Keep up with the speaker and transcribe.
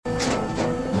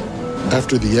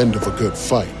After the end of a good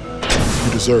fight,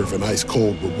 you deserve an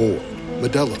ice-cold reward.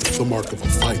 Modelo is the mark of a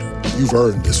fighter. You've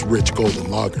earned this rich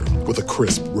golden lager with a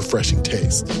crisp, refreshing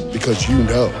taste. Because you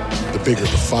know, the bigger the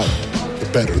fight, the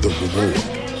better the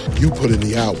reward. You put in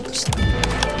the hours,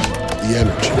 the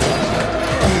energy,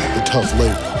 the tough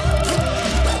labor.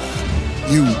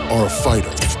 You are a fighter,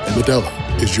 and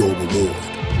Modelo is your reward.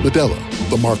 Modelo,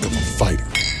 the mark of a fighter.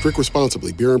 Drink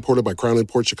responsibly. Beer imported by Crown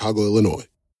Imports, Chicago, Illinois.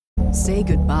 Say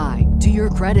goodbye to your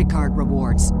credit card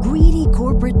rewards. Greedy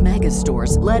corporate mega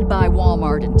stores, led by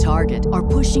Walmart and Target, are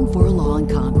pushing for a law in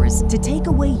Congress to take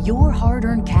away your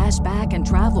hard-earned cash back and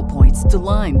travel points to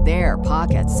line their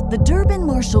pockets. The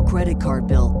Durbin-Marshall credit card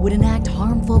bill would enact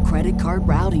harmful credit card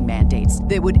routing mandates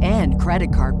that would end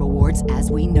credit card rewards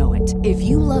as we know it. If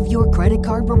you love your credit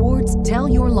card rewards, tell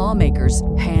your lawmakers,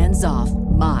 hands off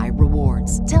my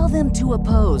rewards. Tell them to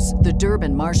oppose the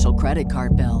Durbin-Marshall credit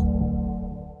card bill.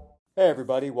 Hey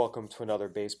everybody, welcome to another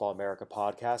Baseball America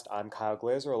podcast. I'm Kyle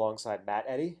Glazer alongside Matt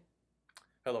Eddy.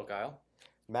 Hello, Kyle.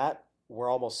 Matt, we're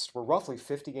roughly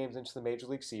 50 games into the Major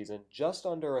League season, just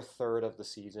under a third of the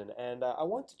season, and I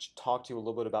want to talk to you a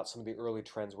little bit about some of the early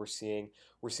trends we're seeing.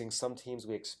 We're seeing some teams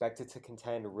we expected to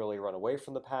contend really run away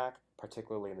from the pack,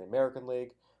 particularly in the American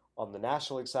League. On the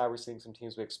National League side, we're seeing some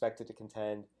teams we expected to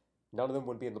contend. None of them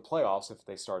would be in the playoffs if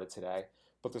they started today,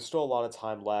 but there's still a lot of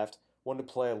time left. Wanted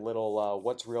to play a little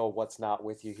what's real, what's not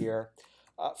with you here.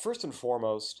 First and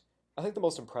foremost, I think the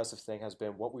most impressive thing has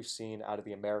been what we've seen out of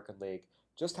the American League,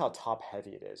 just how top-heavy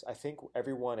it is. I think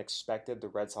everyone expected the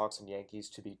Red Sox and Yankees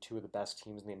to be two of the best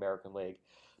teams in the American League,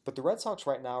 but the Red Sox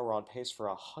right now are on pace for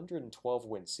a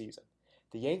 112-win season.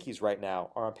 The Yankees right now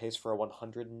are on pace for a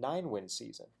 109-win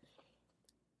season.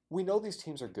 We know these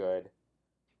teams are good.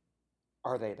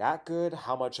 Are they that good?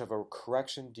 How much of a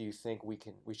correction do you think we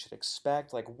should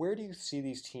expect? Like, where do you see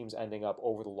these teams ending up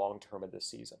over the long term of this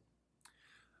season?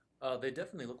 They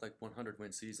definitely look like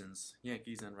 100-win seasons,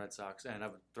 Yankees and Red Sox, and I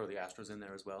would throw the Astros in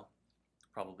there as well.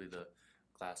 Probably the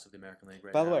class of the American League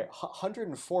right now. By the way,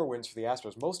 104 wins for the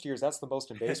Astros. Most years, that's the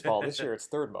most in baseball. This year, it's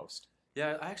third most.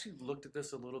 Yeah, I actually looked at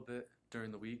this a little bit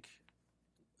during the week.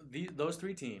 Those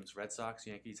three teams, Red Sox,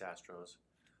 Yankees, Astros,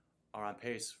 are on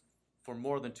pace for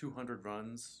more than 200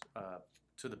 runs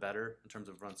to the better in terms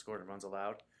of runs scored and runs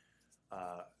allowed.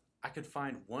 I could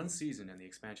find one season in the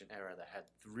expansion era that had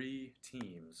three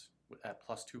teams at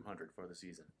plus 200 for the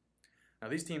season. Now,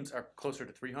 these teams are closer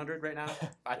to 300 right now.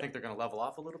 I think they're going to level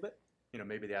off a little bit.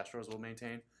 Maybe the Astros will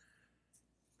maintain.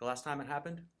 The last time it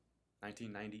happened,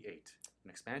 1998, an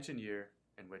expansion year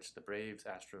in which the Braves,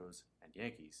 Astros, and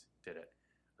Yankees did it.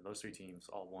 And those three teams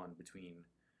all won between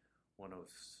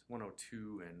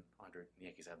 102 and 100. The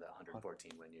Yankees had that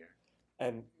 114 win year.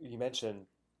 And you mentioned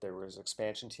there was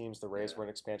expansion teams. The Rays were an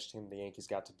expansion team. The Yankees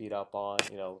got to beat up on.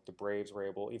 The Braves were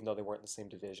able, even though they weren't in the same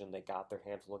division, they got their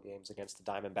handful of games against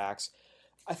the Diamondbacks.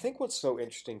 I think what's so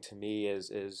interesting to me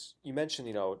is you mentioned,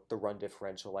 the run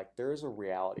differential. Like, there is a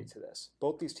reality to this.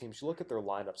 Both these teams, you look at their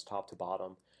lineups top to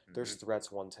bottom, there's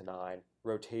threats 1 to 9.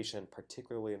 Rotation,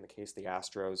 particularly in the case of the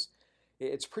Astros,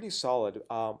 it's pretty solid.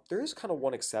 There is kind of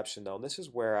one exception, though, and this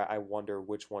is where I wonder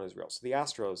which one is real. So the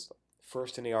Astros,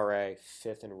 first in ERA,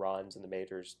 fifth in runs in the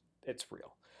majors, it's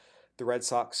real. The Red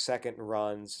Sox, second in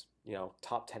runs,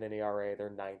 top 10 in ERA,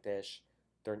 they're ninth-ish.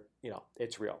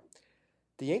 It's real.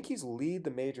 The Yankees lead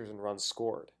the majors in runs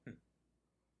scored,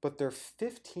 but they're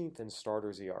 15th in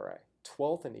starters ERA,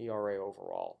 12th in ERA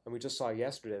overall. And we just saw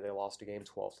yesterday they lost a game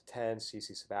 12-10.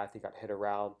 CC Sabathia got hit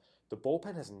around. The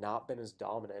bullpen has not been as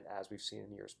dominant as we've seen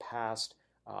in years past.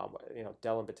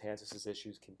 Dellin Betances'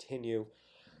 issues continue.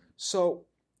 So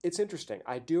it's interesting.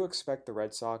 I do expect the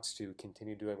Red Sox to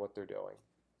continue doing what they're doing.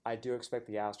 I do expect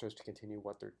the Astros to continue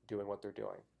what they're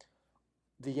doing.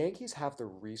 The Yankees have the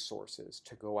resources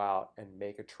to go out and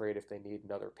make a trade if they need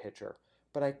another pitcher.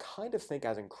 But I kind of think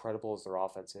as incredible as their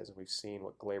offense is, and we've seen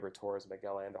what Gleyber Torres and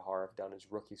Miguel Andujar have done as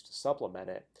rookies to supplement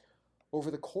it, over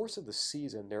the course of the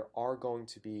season, there are going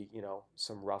to be,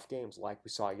 some rough games like we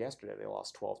saw yesterday. They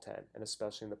lost 12-10, and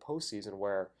especially in the postseason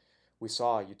where we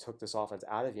saw you took this offense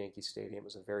out of Yankee Stadium. It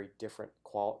was a very different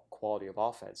quality of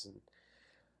offense. And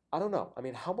I don't know. I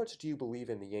mean, how much do you believe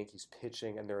in the Yankees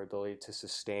pitching and their ability to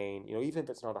sustain, even if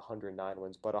it's not 109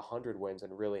 wins, but 100 wins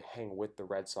and really hang with the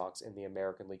Red Sox in the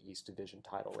American League East Division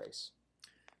title race?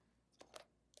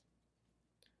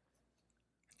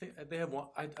 They have one.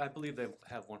 I believe they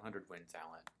have 100 win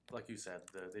talent. Like you said,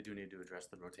 they do need to address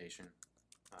the rotation,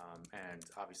 and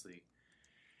obviously,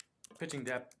 pitching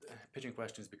depth, pitching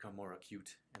questions become more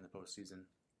acute in the postseason.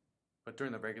 But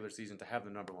during the regular season, to have the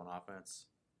number one offense,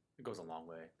 it goes a long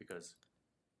way because,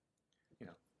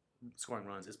 scoring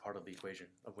runs is part of the equation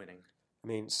of winning. I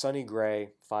mean, Sonny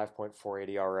Gray, 5.48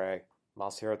 ERA.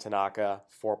 Masahiro Tanaka,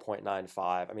 4.95.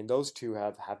 I mean, those two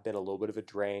have been a little bit of a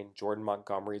drain. Jordan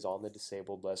Montgomery's on the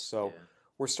disabled list. So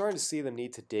we're starting to see them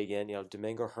need to dig in.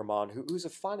 Domingo Germán, who's a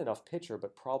fine enough pitcher,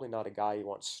 but probably not a guy you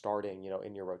want starting,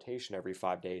 in your rotation every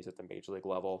 5 days at the major league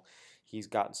level. He's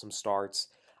gotten some starts.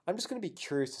 I'm just going to be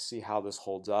curious to see how this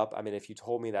holds up. I mean, if you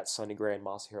told me that Sonny Gray and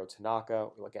Masahiro Tanaka,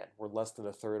 again, we're less than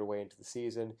a third away into the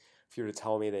season. If you were to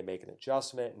tell me they make an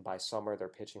adjustment and by summer they're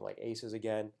pitching like aces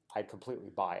again, I'd completely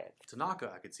buy it.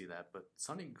 Tanaka, I could see that, but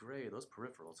Sonny Gray, those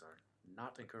peripherals are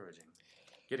not encouraging.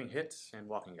 Getting hit and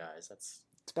walking guys, that's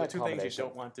the two things you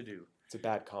don't want to do. It's a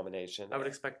bad combination. I would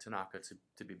expect Tanaka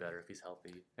to be better if he's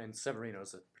healthy, and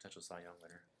Severino's a potential Cy Young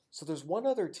winner. So there's one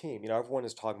other team. Everyone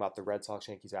is talking about the Red Sox,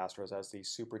 Yankees, Astros as the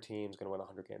super teams going to win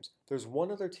 100 games. There's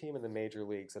one other team in the major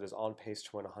leagues that is on pace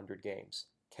to win 100 games.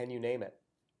 Can you name it?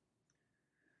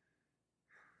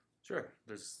 Sure.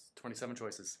 There's 27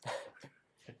 choices.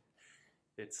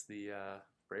 It's the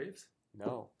Braves?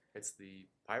 No. It's the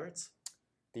Pirates?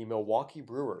 The Milwaukee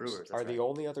Brewers are the right.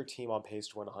 only other team on pace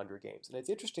to win 100 games. And it's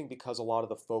interesting because a lot of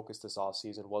the focus this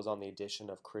offseason was on the addition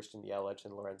of Christian Yelich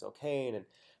and Lorenzo Cain and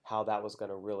how that was going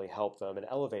to really help them and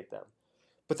elevate them.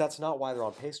 But that's not why they're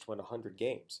on pace to win 100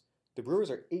 games. The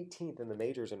Brewers are 18th in the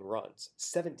majors in runs,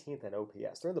 17th in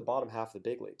OPS. They're in the bottom half of the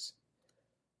big leagues.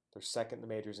 They're second in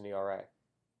the majors in ERA.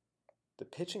 The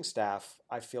pitching staff,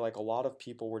 I feel like a lot of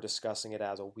people were discussing it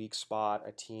as a weak spot,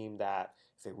 a team that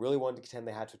if they really wanted to contend,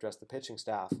 they had to address the pitching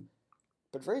staff.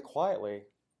 But very quietly,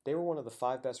 they were one of the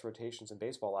 5 best rotations in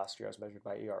baseball last year as measured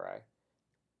by ERA.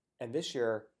 And this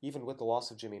year, even with the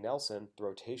loss of Jimmy Nelson, the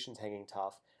rotation's hanging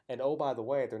tough. And oh, by the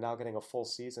way, they're now getting a full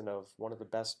season of one of the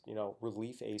best,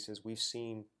 relief aces we've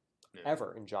seen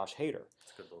ever in Josh Hader.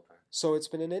 It's a good bullpen. So it's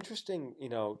been an interesting,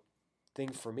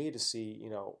 thing for me to see,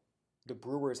 the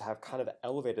Brewers have kind of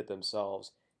elevated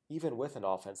themselves, even with an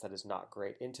offense that is not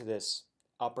great, into this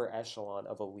upper echelon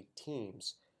of elite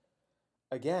teams.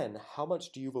 Again, how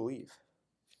much do you believe?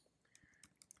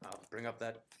 Bring up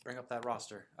that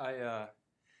roster. I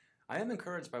am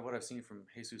encouraged by what I've seen from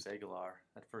Jesus Aguilar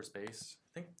at first base.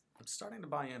 I think I'm starting to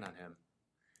buy in on him.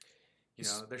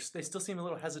 They still seem a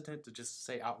little hesitant to just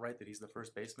say outright that he's the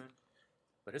first baseman,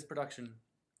 but his production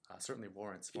certainly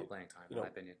warrants more playing time, in my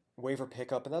opinion. Waiver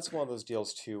pickup, and that's one of those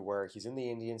deals too where he's in the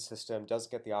Indian system,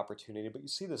 doesn't get the opportunity, but you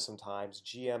see this sometimes.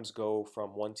 GMs go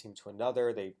from one team to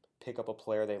another, they pick up a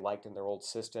player they liked in their old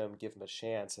system, give him a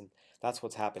chance, and that's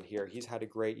what's happened here. He's had a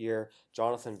great year.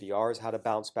 Jonathan Villar's had a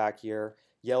bounce-back year.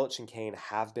 Yelich and Cain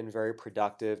have been very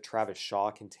productive. Travis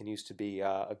Shaw continues to be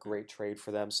a great trade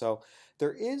for them. So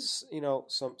there is,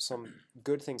 some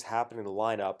good things happening in the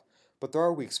lineup. But there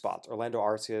are weak spots. Orlando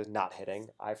Arcia is not hitting.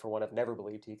 I, for one, have never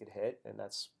believed he could hit, and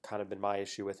that's kind of been my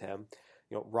issue with him.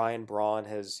 Ryan Braun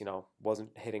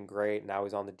wasn't hitting great. Now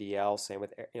he's on the DL. Same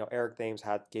with, Eric Thames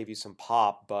gave you some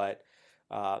pop, but,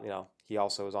 he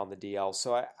also is on the DL.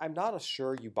 So I'm not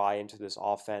sure you buy into this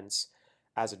offense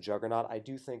as a juggernaut. I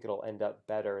do think it'll end up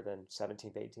better than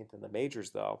 17th, 18th in the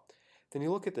majors, though. Then you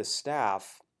look at the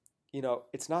staff,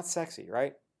 it's not sexy,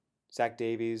 right? Zach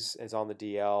Davies is on the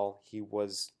DL. He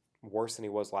was worse than he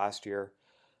was last year.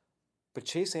 But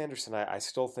Chase Anderson, I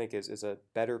still think is a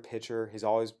better pitcher. He's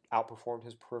always outperformed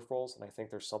his peripherals, and I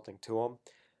think there's something to him.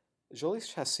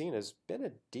 Jhoulys Chacin has been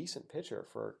a decent pitcher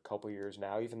for a couple years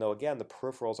now, even though, again, the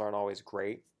peripherals aren't always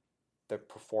great. The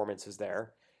performance is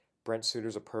there. Brent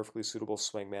Suter's a perfectly suitable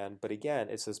swingman, but again,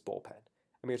 it's this bullpen.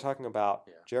 I mean, you're talking about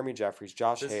Jeremy Jeffries,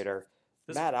 Josh Hader,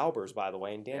 Matt Albers, by the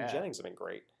way, and Dan Jennings have been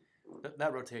great.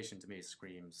 That rotation to me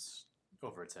screams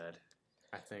over its head.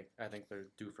 I think they're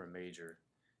due for a major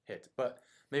hit, but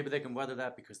maybe they can weather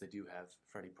that because they do have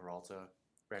Freddie Peralta,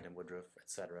 Brandon Woodruff,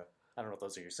 etc. I don't know if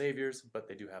those are your saviors, but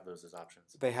they do have those as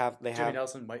options. Jimmy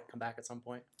Nelson might come back at some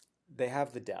point. They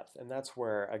have the depth, and that's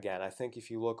where, again, I think if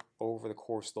you look over the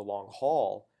course of the long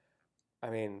haul, I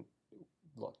mean,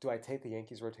 look, do I take the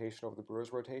Yankees rotation over the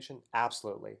Brewers rotation?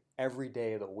 Absolutely. Every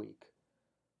day of the week.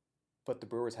 But the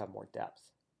Brewers have more depth.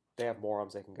 They have more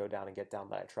arms they can go down and get down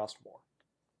that I trust more.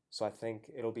 So I think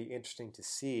it'll be interesting to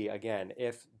see, again,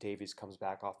 if Davies comes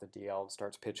back off the DL and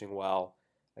starts pitching well.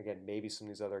 Again, maybe some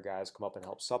of these other guys come up and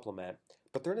help supplement.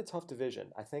 But they're in a tough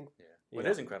division. I think. Yeah. What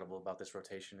is incredible about this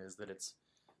rotation is that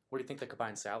what do you think the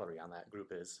combined salary on that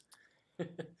group is?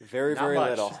 Very, very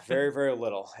little. Very, very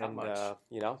little. Not much.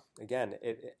 Again,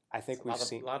 I think we've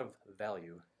seen a lot of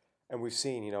value. And we've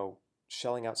seen,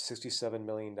 shelling out $67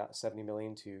 million, $70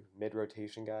 million to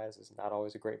mid-rotation guys is not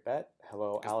always a great bet.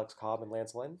 Hello, Alex Cobb and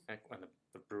Lance Lynn. And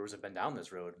the Brewers have been down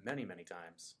this road many, many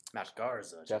times. Matt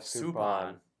Garza, Jeff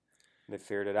Suppan. They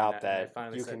figured it out that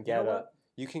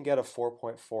you You can get a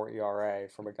 4.4 ERA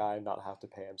from a guy and not have to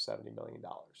pay him $70 million.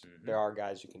 Mm-hmm. There are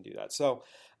guys you can do that. So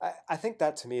I think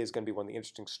that to me is going to be one of the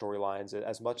interesting storylines,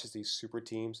 as much as these super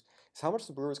teams, is how much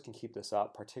the Brewers can keep this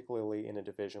up, particularly in a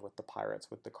division with the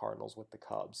Pirates, with the Cardinals, with the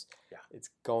Cubs. Yeah.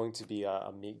 It's going to be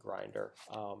a meat grinder.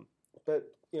 But,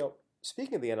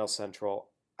 speaking of the NL Central,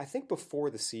 I think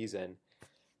before the season,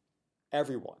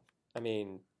 everyone,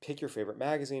 pick your favorite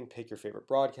magazine, pick your favorite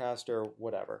broadcaster,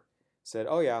 whatever, said,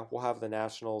 oh yeah, we'll have the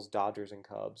Nationals, Dodgers, and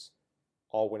Cubs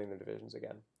all winning the divisions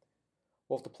again.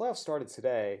 Well, if the playoffs started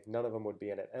today, none of them would be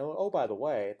in it. And oh, by the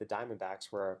way, the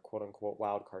Diamondbacks were a quote-unquote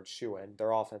wild card shoo-in.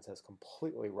 Their offense has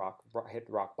completely hit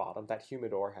rock bottom. That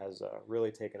humidor has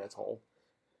really taken a toll.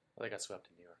 Well, they got swept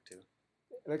in New York, too.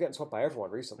 They're getting swept by everyone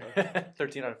recently.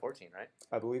 13 out of 14, right?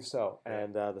 I believe so. Yeah.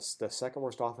 And the second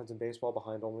worst offense in baseball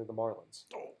behind only the Marlins.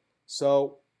 Oh.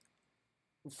 So,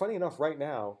 funny enough, right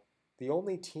now, the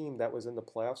only team that was in the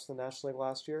playoffs in the National League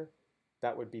last year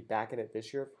that would be back in it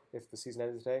this year if the season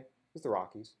ended today is the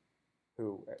Rockies,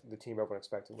 who the team everyone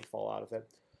expected would fall out of it.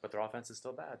 But their offense is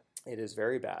still bad. It is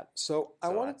very bad. So I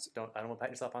don't want to pat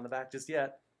yourself on the back just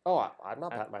yet. Oh, I'm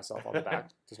not patting myself on the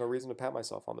back. There's no reason to pat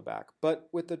myself on the back. But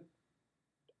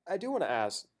I do want to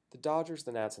ask the Dodgers,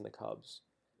 the Nats, and the Cubs.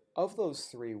 Of those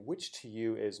three, which to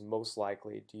you is most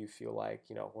likely? Do you feel like,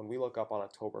 when we look up on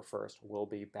October 1st, we'll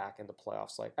be back in the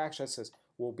playoffs? It says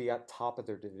we'll be at top of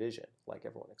their division, like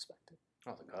everyone expected.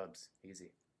 Oh, the Cubs,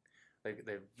 easy.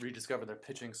 They've rediscovered their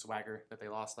pitching swagger that they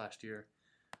lost last year,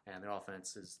 and their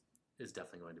offense is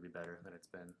definitely going to be better than it's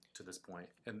been to this point.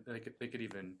 And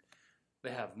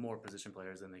they have more position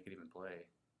players than they could even play.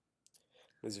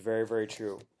 It's very, very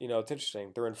true. It's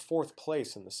interesting. They're in fourth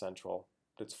place in the Central,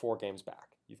 but it's 4 games back.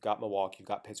 You've got Milwaukee, you've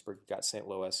got Pittsburgh, you've got St.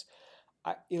 Louis.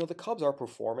 The Cubs are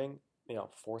performing,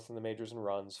 4th in the majors in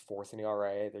runs, 4th in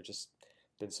ERA. There's just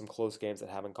been some close games that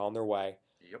haven't gone their way.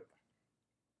 Yep.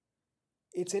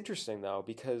 It's interesting, though,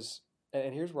 because,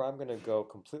 and here's where I'm going to go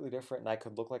completely different, and I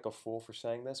could look like a fool for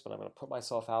saying this, but I'm going to put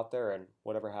myself out there, and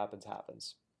whatever happens,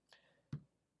 happens.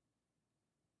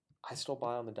 I still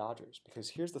buy on the Dodgers,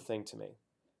 because here's the thing to me.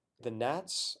 The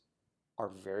Nats are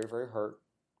very, very hurt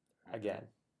again.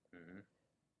 Mm-hmm.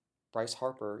 Bryce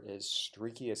Harper is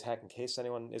streaky as heck. In case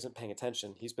anyone isn't paying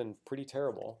attention, he's been pretty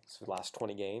terrible the last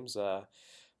 20 games.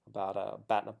 About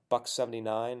batting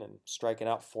 $179 and striking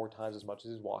out 4 times as much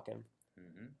as he's walking.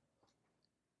 Mm-hmm.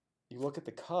 You look at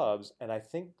the Cubs, and I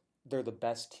think they're the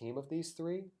best team of these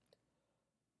three.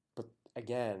 But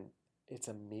again, it's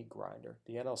a meat grinder.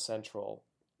 The NL Central,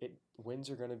 wins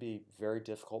are going to be very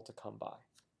difficult to come by.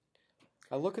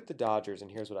 I look at the Dodgers, and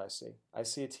here's what I see. I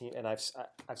see a team, and I've said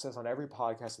this on every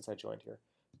podcast since I joined here.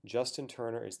 Justin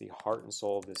Turner is the heart and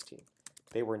soul of this team.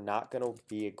 They were not going to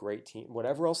be a great team.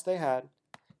 Whatever else they had,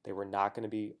 they were not going to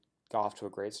be off to a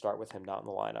great start with him not in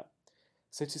the lineup.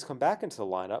 Since he's come back into the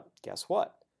lineup, guess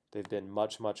what? They've been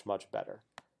much, much, much better.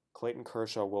 Clayton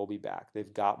Kershaw will be back.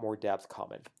 They've got more depth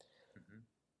coming.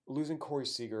 Mm-hmm. Losing Corey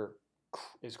Seager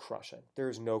is crushing. There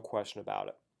is no question about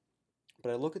it.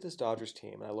 But I look at this Dodgers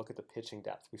team, and I look at the pitching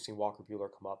depth. We've seen Walker Buehler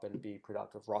come up and be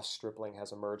productive. Ross Stripling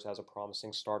has emerged as a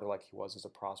promising starter like he was as a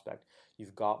prospect.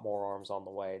 You've got more arms on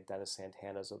the way, Dennis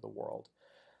Santana's of the world.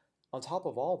 On top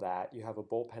of all that, you have a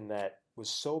bullpen that was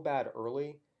so bad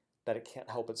early that it can't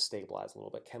help but stabilize a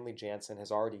little bit. Kenley Jansen has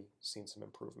already seen some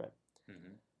improvement.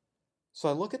 Mm-hmm. So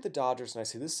I look at the Dodgers, and I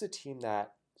say this is a team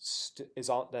that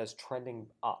is trending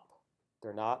up.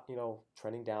 They're not,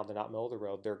 trending down. They're not middle of the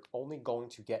road. They're only going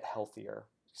to get healthier,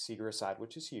 Seager aside,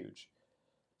 which is huge.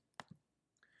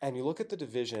 And you look at the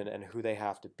division and who they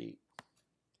have to beat.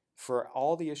 For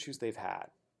all the issues they've had,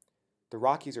 the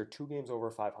Rockies are 2 games over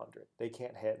 500. They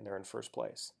can't hit, and they're in first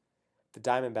place. The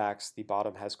Diamondbacks, the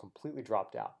bottom has completely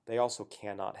dropped out. They also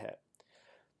cannot hit.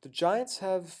 The Giants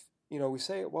have, we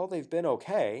say, well, they've been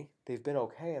okay. They've been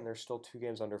okay, and they're still 2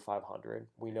 games under 500.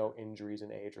 We know injuries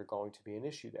and age are going to be an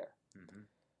issue there.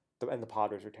 Mm-hmm. And the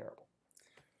Padres are terrible.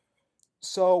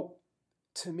 So,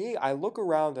 to me, I look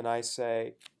around and I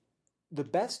say, the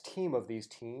best team of these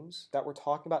teams that we're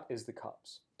talking about is the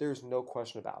Cubs. There's no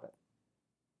question about it.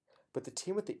 But the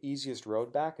team with the easiest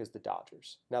road back is the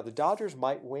Dodgers. Now, the Dodgers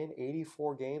might win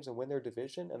 84 games and win their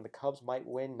division, and the Cubs might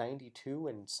win 92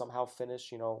 and somehow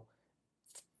finish,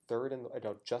 third and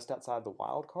just outside the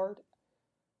wild card.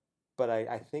 But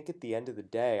I think at the end of the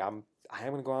day, I am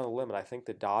going to go on a limb, and I think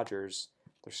the Dodgers,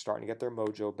 they're starting to get their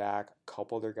mojo back. A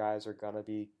couple of their guys are going to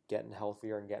be getting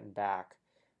healthier and getting back.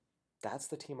 That's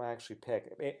the team I actually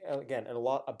pick. Again, and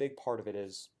a big part of it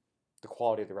is the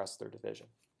quality of the rest of their division.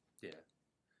 Yeah.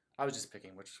 I was just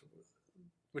picking which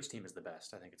which team is the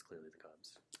best, I think it's clearly the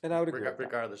Cubs. And I would agree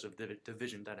regardless of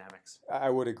division dynamics. I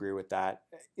would agree with that.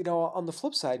 On the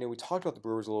flip side, we talked about the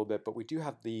Brewers a little bit, but we do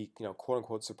have the,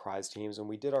 quote-unquote surprise teams, and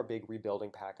we did our big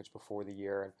rebuilding package before the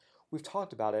year, and we've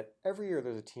talked about it. Every year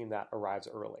there's a team that arrives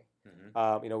early.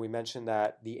 Mm-hmm. We mentioned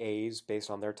that the A's, based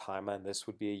on their timeline, this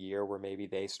would be a year where maybe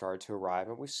they started to arrive,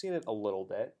 and we've seen it a little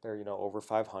bit. They're, over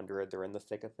 500. They're in the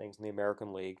thick of things in the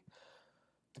American League.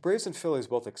 The Braves and Phillies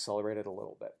both accelerated a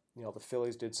little bit. The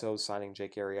Phillies did so, signing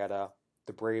Jake Arrieta.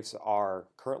 The Braves are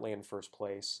currently in first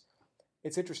place.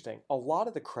 It's interesting. A lot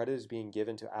of the credit is being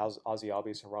given to Ozzie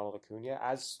Albies and Ronald Acuna.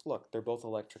 Look, they're both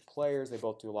electric players. They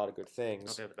both do a lot of good things.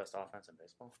 Don't they have the best offense in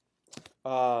baseball?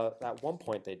 At one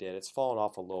point they did. It's fallen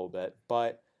off a little bit.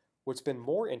 But what's been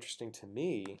more interesting to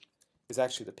me is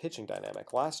actually the pitching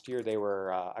dynamic. Last year they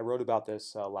were, I wrote about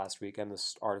this last week, and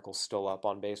this article's still up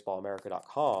on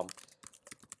baseballamerica.com.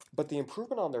 But the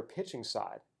improvement on their pitching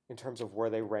side, in terms of where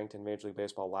they ranked in Major League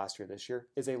Baseball last year, this year,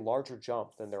 is a larger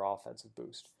jump than their offensive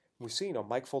boost. We see,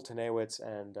 Mike Fultonewicz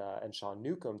and Sean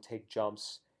Newcomb take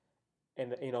jumps.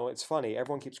 And, it's funny.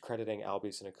 Everyone keeps crediting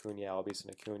Albies and Acuna.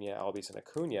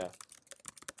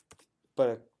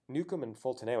 But Newcomb and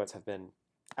Fultonewicz have been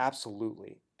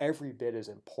absolutely every bit as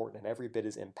important and every bit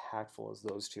as impactful as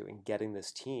those two in getting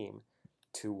this team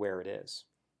to where it is.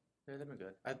 Yeah, they've been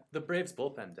good. The Braves'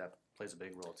 bullpen depth plays a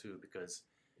big role, too, because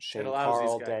Shane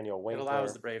Carl, Daniel Winkler. It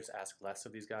allows the Braves to ask less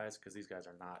of these guys because these guys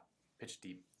are not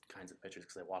pitch-deep kinds of pitchers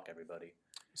because they walk everybody.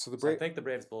 So I think the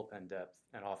Braves' bullpen depth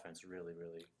and offense really,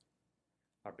 really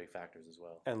are big factors as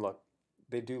well. And look,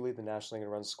 they do lead the National League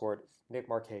in runs scored. Nick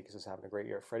Markakis is having a great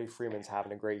year. Freddie Freeman's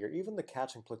having a great year. Even the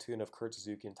catching platoon of Kurt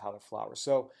Suzuki and Tyler Flowers.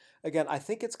 So, again, I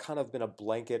think it's kind of been a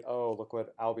blanket, look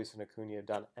what Albies and Acuna have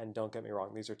done. And don't get me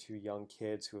wrong, these are two young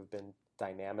kids who have been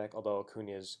dynamic, although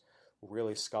Acuna's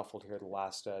really scuffled here the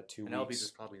last 2 weeks. And Albies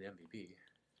is probably the MVP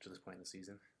to this point in the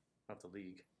season of the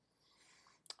league.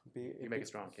 You make a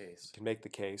strong case. Can make the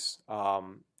case.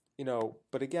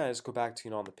 But again, let's go back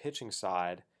to, on the pitching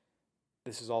side,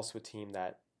 this is also a team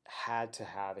that had to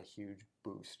have a huge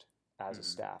boost as a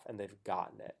staff, and they've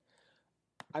gotten it.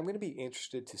 I'm going to be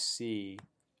interested to see,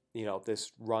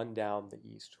 this run down the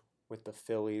East with the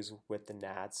Phillies, with the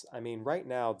Nats. I mean, right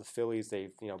now, the Phillies,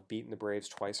 they've, beaten the Braves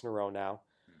twice in a row now.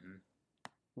 Mm-hmm.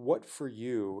 What, for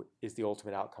you, is the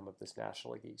ultimate outcome of this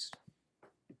National League East?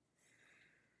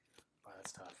 Wow,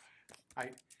 that's tough. I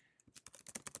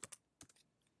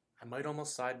might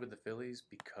almost side with the Phillies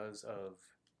because of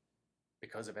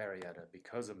Arrieta,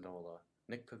 because of Nola.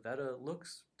 Nick Pivetta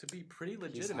looks to be pretty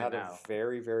legitimate now. He's had a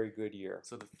very, very good year.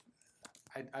 So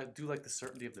I do like the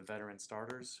certainty of the veteran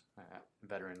starters,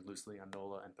 veteran loosely on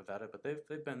Nola and Pivetta, but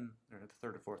they've been the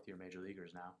third or fourth year major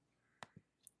leaguers now.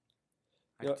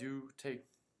 I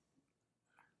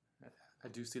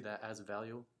do see that as a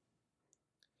value.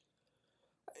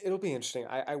 It'll be interesting.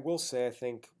 I will say, I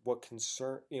think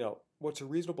what's a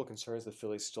reasonable concern is the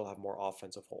Phillies still have more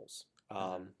offensive holes.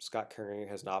 Scott Kerringer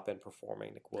has not been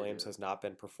performing. Nick Williams has not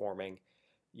been performing.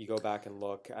 You go back and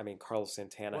look. I mean, Carlos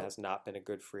Santana has not been a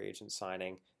good free agent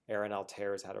signing. Aaron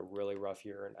Altair has had a really rough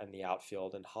year in the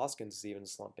outfield, and Hoskins is even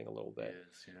slumping a little bit.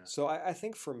 So I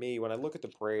think for me, when I look at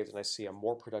the Braves and I see a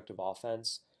more productive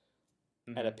offense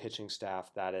and a pitching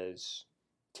staff that is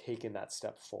taking that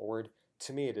step forward,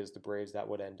 to me it is the Braves that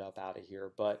would end up out of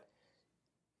here. But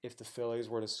if the Phillies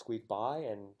were to squeak by,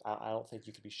 and I don't think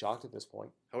you could be shocked at this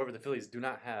point. However, the Phillies do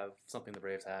not have something the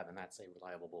Braves have, and that's a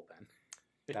reliable bullpen.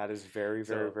 That is very,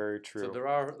 very, very true. So there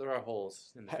are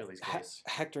holes in the Phillies' case.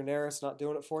 Hector Neris not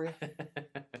doing it for you?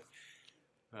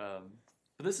 But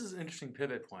this is an interesting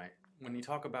pivot point. When you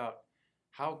talk about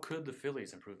how could the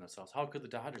Phillies improve themselves, how could the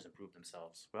Dodgers improve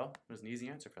themselves? Well, there's an easy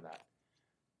answer for that.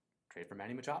 Trade for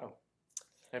Manny Machado.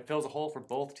 That fills a hole for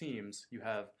both teams. You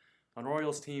have an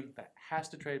Orioles team that has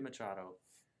to trade Machado.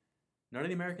 None of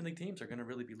the American League teams are going to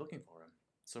really be looking for him.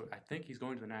 So I think he's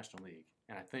going to the National League.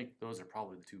 And I think those are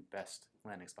probably the two best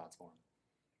landing spots for him.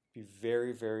 Be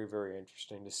very, very, very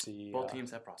interesting to see. Both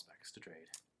teams have prospects to trade.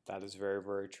 That is very,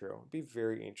 very true. It'd be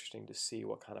very interesting to see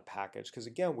what kind of package. Because,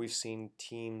 again, we've seen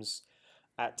teams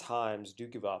at times do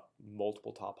give up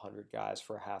multiple top 100 guys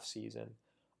for a half season.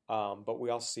 But we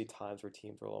also see times where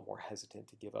teams are a little more hesitant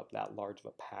to give up that large of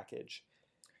a package.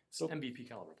 So MVP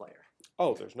caliber player.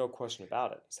 Oh, there's no question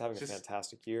about it. He's having a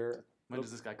fantastic year. When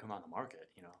does this guy come on the market?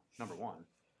 Number one.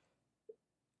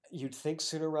 You'd think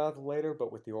sooner rather than later,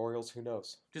 but with the Orioles, who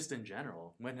knows? Just in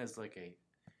general, when is a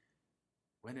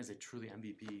truly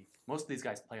MVP? Most of these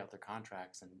guys play out their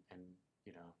contracts and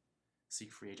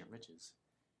seek free agent riches,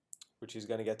 which he's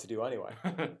going to get to do anyway.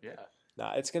 Yeah.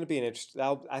 Nah, it's going to be an interesting.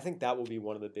 I think that will be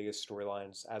one of the biggest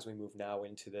storylines as we move now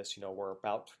into this. We're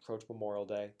about to approach Memorial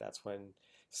Day. That's when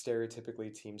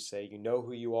stereotypically teams say you know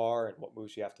who you are and what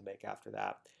moves you have to make after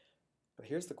that. But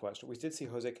here's the question: we did see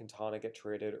Jose Quintana get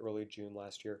traded early June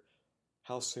last year.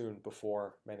 How soon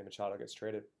before Manny Machado gets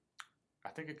traded? I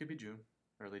think it could be June,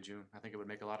 early June. I think it would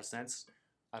make a lot of sense.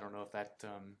 I don't know if that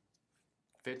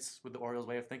fits with the Orioles'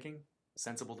 way of thinking,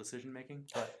 sensible decision making,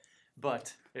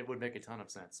 but it would make a ton of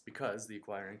sense because the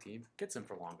acquiring team gets him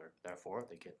for longer. Therefore,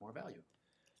 they get more value.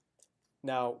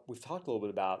 Now, we've talked a little bit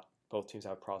about both teams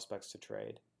have prospects to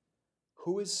trade.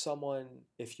 Who is someone,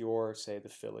 if you're, say, the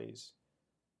Phillies,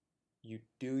 you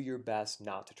do your best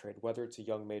not to trade, whether it's a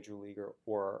young major leaguer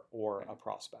or a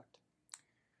prospect?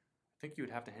 I think you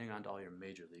would have to hang on to all your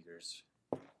major leaguers.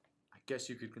 I guess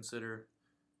you could consider,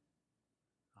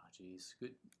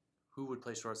 who would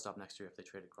play shortstop next year if they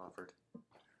traded Crawford?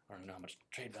 I don't know how much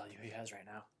trade value he has right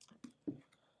now.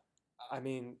 I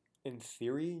mean, in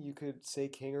theory, you could say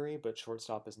Kingery, but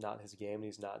shortstop is not his game, and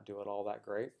he's not doing all that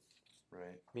great. Right.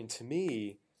 I mean, to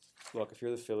me, look, if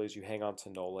you're the Phillies, you hang on to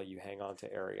Nola, you hang on to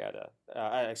Arrieta.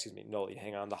 Nola, you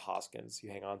hang on to Hoskins,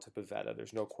 you hang on to Pivetta.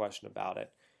 There's no question about it.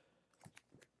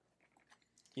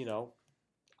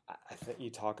 I think you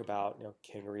talk about,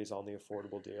 Kingery's on the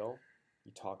affordable deal.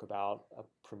 You talk about a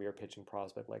premier pitching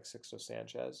prospect like Sixto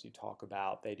Sanchez. You talk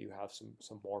about they do have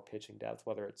some more pitching depth,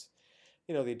 whether it's,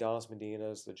 the Adonis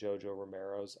Medinas, the Jojo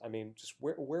Romeros. I mean, just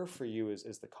where for you is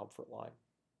the comfort line?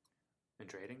 In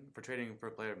trading? For trading for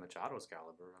a player of Machado's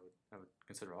caliber, I would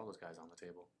consider all those guys on the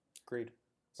table. Agreed.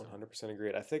 100%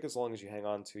 agreed. I think as long as you hang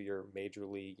on to your major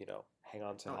league, hang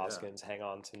on to Hoskins, hang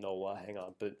on to Nola,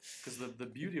 but... Because the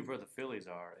beauty of where the Phillies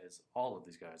are is all of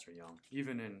these guys are young.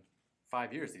 Even in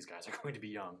 5 years, these guys are going to be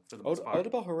young for the most part.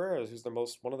 Odubel Herrera, who's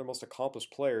one of their most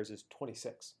accomplished players, is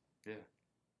 26. Yeah.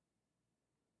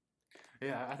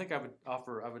 Yeah, I think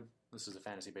this is a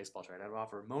fantasy baseball trade, I would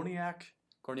offer Moniak,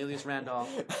 Cornelius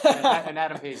Randolph, and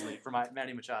Adam Paisley for my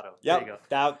Manny Machado. Yep, there you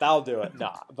go. That'll do it.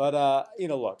 Nah, but,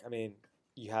 look, I mean,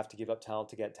 you have to give up talent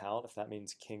to get talent. If that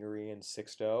means Kingery and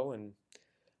Sixto and,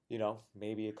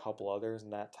 maybe a couple others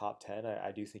in that top 10,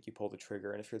 I do think you pull the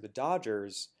trigger. And if you're the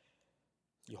Dodgers,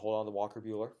 you hold on to Walker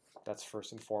Buehler. That's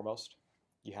first and foremost.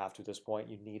 You have to at this point.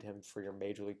 You need him for your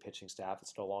major league pitching staff.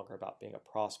 It's no longer about being a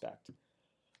prospect.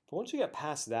 But once you get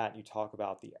past that, you talk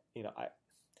about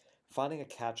finding a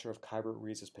catcher of Keibert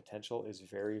Ruiz's potential is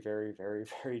very, very, very,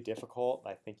 very difficult.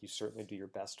 I think you certainly do your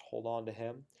best to hold on to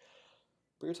him.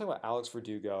 But you're talking about Alex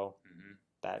Verdugo,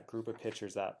 that group of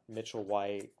pitchers, that Mitchell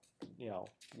White,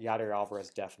 Yadier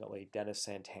Alvarez definitely, Dennis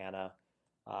Santana,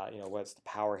 what's the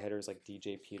power hitters like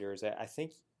DJ Peters. I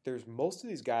think there's most of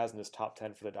these guys in this top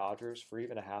 10 for the Dodgers for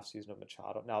even a half season of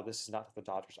Machado. Now, this is not how the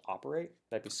Dodgers operate.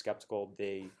 I'd be skeptical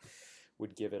they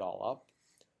would give it all up.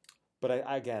 But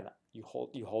again, you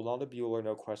hold on to Buehler,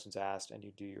 no questions asked, and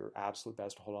you do your absolute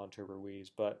best to hold on to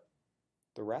Ruiz. But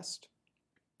the rest,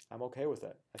 I'm okay with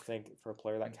it. I think for a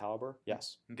player that caliber,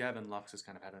 yes. Gavin Lux has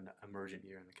kind of had an emergent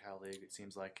year in the Cal League. It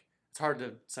seems like it's hard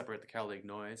to separate the Cal League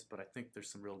noise, but I think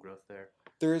there's some real growth there.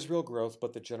 There is real growth,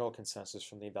 but the general consensus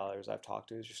from the evaluators I've talked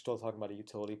to is you're still talking about a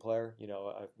utility player. We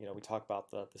talk about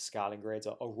the scouting grades,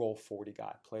 a roll 40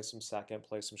 guy. Play some second,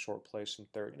 play some short, play some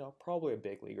third. Probably a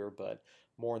big leaguer, but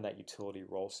more in that utility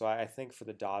role. So I think for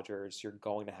the Dodgers, you're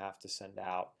going to have to send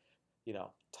out,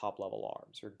 top-level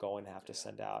arms. You're going to have to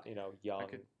send out, young...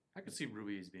 I could see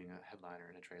Ruiz being a headliner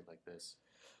in a trade like this.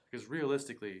 Because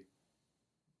realistically,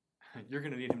 you're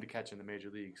going to need him to catch in the major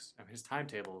leagues. I mean, his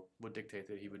timetable would dictate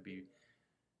that he would be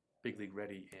big league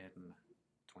ready in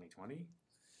 2020.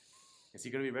 Is he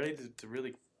going to be ready to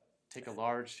really take a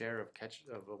large share of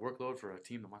a workload for a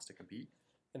team that wants to compete?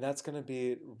 And that's going to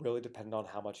be really dependent on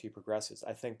how much he progresses.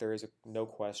 I think there is no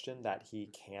question that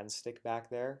he can stick back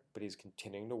there, but he's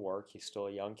continuing to work. He's still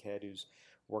a young kid who's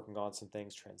working on some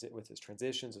things with his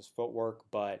transitions, his footwork,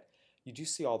 but you do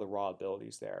see all the raw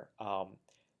abilities there.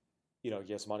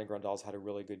 Yasmani Grandal's had a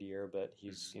really good year, but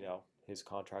he's, his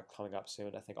contract coming up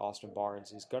soon. I think Austin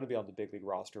Barnes is going to be on the big league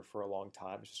roster for a long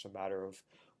time. It's just a matter of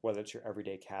whether it's your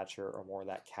everyday catcher or more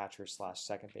that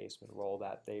catcher/second baseman role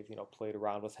that they've, played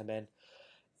around with him in.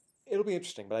 It'll be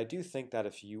interesting, but I do think that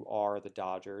if you are the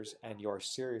Dodgers and you are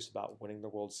serious about winning the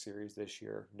World Series this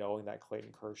year, knowing that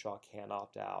Clayton Kershaw can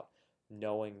opt out,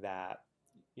 knowing that,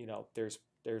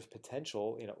 there's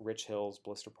potential, Rich Hill's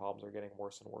blister problems are getting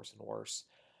worse and worse and worse.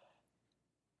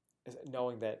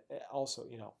 Knowing that also,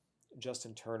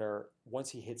 Justin Turner, once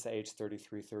he hits the age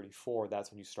 33, 34,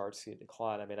 that's when you start to see a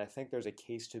decline. I mean, I think there's a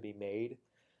case to be made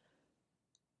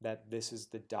that this is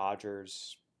the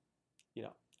Dodgers,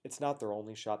 It's not their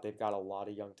only shot. They've got a lot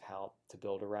of young talent to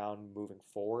build around moving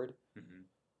forward. Mm-hmm.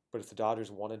 But if the Dodgers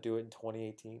want to do it in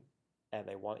 2018 and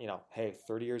they want,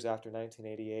 30 years after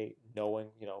 1988, knowing,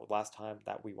 last time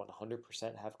that we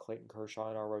 100% have Clayton Kershaw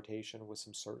in our rotation with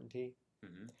some certainty,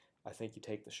 Mm-hmm. I think you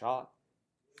take the shot.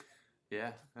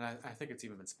 Yeah, and I think it's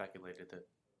even been speculated that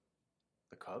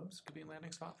the Cubs could be a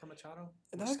landing spot for Machado.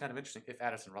 Which is kind of interesting if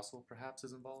Addison Russell perhaps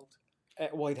is involved.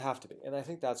 Well, he'd have to be. And I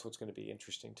think that's what's going to be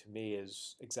interesting to me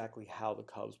is exactly how the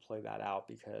Cubs play that out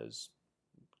because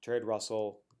trade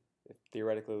Russell,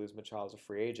 theoretically lose Machado as a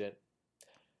free agent.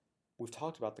 We've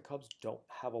talked about the Cubs don't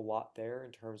have a lot there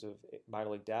in terms of minor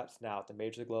league depth. Now, at the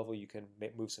major league level, you can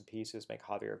move some pieces, make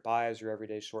Javier Baez your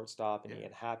everyday shortstop and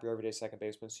Ian Happ your everyday second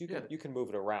baseman. So you can move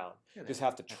it around. Yeah, you just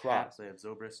have to trust. They have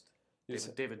Zobrist,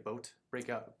 David Boat,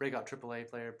 breakout AAA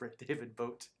player, David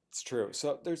Boat. It's true.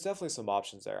 So there's definitely some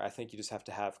options there. I think you just have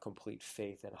to have complete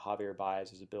faith in Javier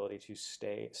Baez's ability to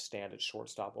stand at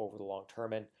shortstop over the long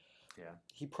term. And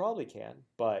he probably can,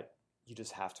 but you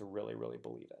just have to really, really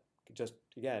believe it. Just,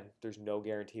 again, there's no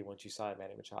guarantee once you sign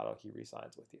Manny Machado, he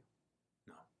re-signs with you.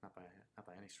 No, not by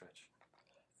any stretch.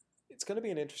 It's going to be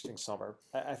an interesting summer.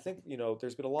 I think,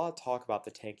 there's been a lot of talk about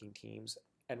the tanking teams,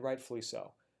 and rightfully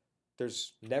so.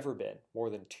 There's never been more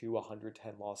than 2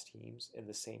 110-loss teams in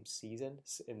the same season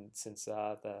since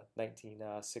the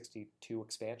 1962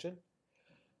 expansion.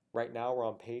 Right now, we're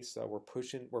on pace. We're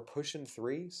pushing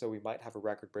 3, so we might have a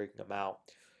record-breaking amount.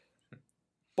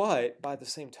 But by the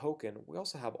same token, we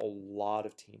also have a lot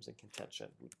of teams in contention.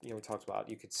 We talked about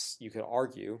you could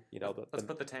argue. Let's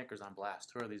put the tankers on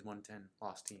blast. Who are these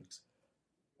 110-loss teams?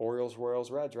 Orioles,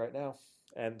 Royals, Reds right now.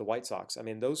 And the White Sox. I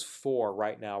mean, those 4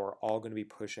 right now are all going to be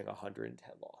pushing 110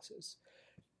 losses.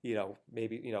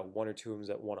 Maybe, 1 or 2 of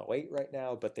them at 108 right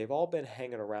now, but they've all been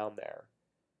hanging around there.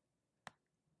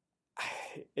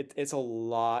 It's a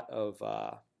lot of...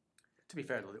 To be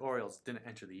fair, though, the Orioles didn't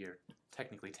enter the year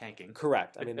technically tanking.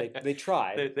 Correct. I mean, they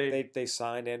tried. they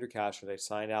signed Andrew Cashner. They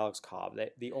signed Alex Cobb.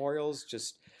 The Orioles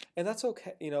just... And that's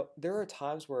okay. There are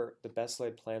times where the best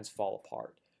laid plans fall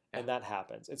apart. And that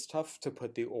happens. It's tough to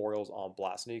put the Orioles on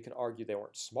blast. Now, you can argue they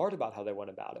weren't smart about how they went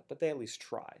about it, but they at least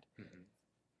tried. Mm-hmm.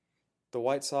 The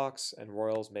White Sox and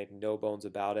Royals made no bones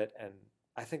about it, and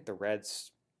I think the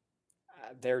Reds,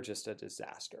 they're just a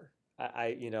disaster.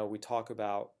 We talk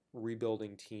about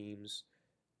rebuilding teams,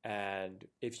 and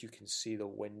if you can see the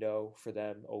window for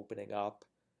them opening up,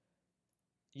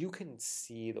 you can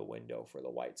see the window for the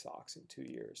White Sox in 2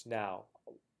 years. Now,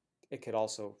 it could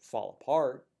also fall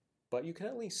apart, but you can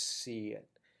at least see it.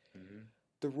 Mm-hmm.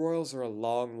 The Royals are a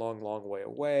long, long, long way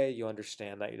away. You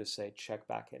understand that. You just say, check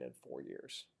back in 4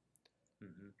 years.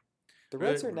 Mm-hmm. The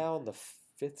Reds are now in the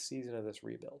 5th season of this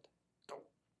rebuild.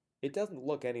 It doesn't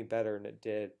look any better than it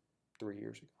did 3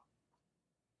 years ago.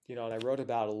 And I wrote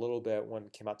about it a little bit when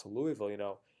it came out to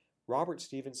Louisville. Robert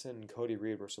Stevenson and Cody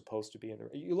Reed were supposed to be in the...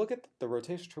 You look at the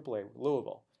rotation AAA,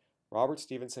 Louisville. Robert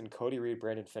Stevenson, Cody Reed,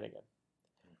 Brandon Finnegan.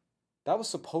 That was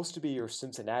supposed to be your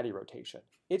Cincinnati rotation.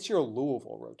 It's your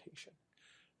Louisville rotation.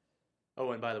 Oh,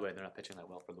 and by the way, they're not pitching that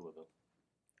well for Louisville.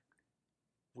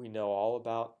 We know all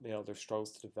about their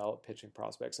struggles to develop pitching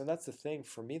prospects. And that's the thing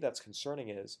for me that's concerning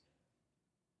is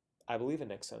I believe in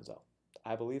Nick Senzel.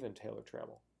 I believe in Taylor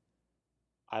Trammell.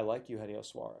 I like Eugenio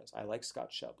Suarez. I like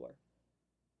Scott Schebler.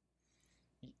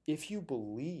 If you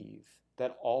believe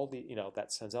that all the, that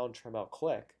Senzel and Trammell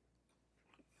click,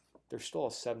 they're still a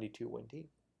 72-win team.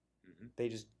 Mm-hmm. They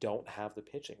just don't have the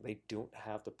pitching. They don't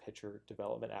have the pitcher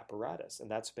development apparatus. And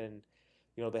that's been,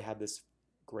 they had this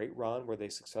great run where they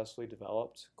successfully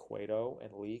developed Cueto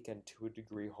and Leake and to a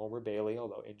degree Homer Bailey,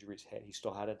 although injuries hit. He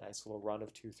still had a nice little run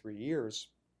of 2-3 years.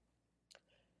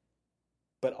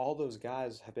 But all those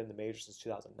guys have been in the majors since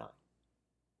 2009.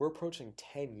 We're approaching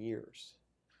 10 years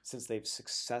since they've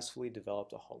successfully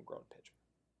developed a homegrown pitcher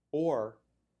or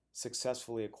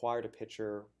successfully acquired a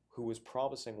pitcher who was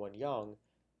promising when young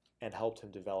and helped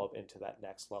him develop into that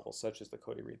next level, such as the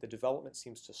Cody Reed. The development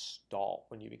seems to stall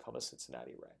when you become a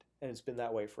Cincinnati Red, and it's been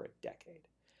that way for a decade.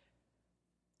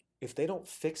 If they don't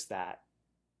fix that,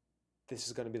 this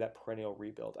is going to be that perennial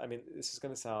rebuild. I mean, this is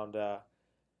going to sound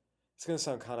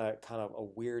kind of a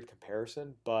weird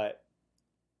comparison, but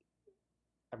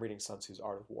I'm reading Sun Tzu's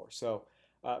Art of War, so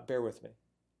bear with me.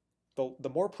 The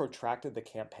more protracted the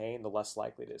campaign, the less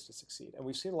likely it is to succeed. And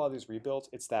we've seen a lot of these rebuilds.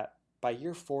 It's that by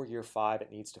year 4, year 5,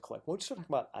 it needs to click. When you start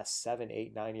talking about a 7,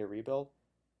 8, 9-year rebuild,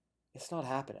 it's not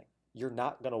happening. You're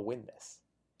not going to win this.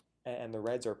 And the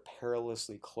Reds are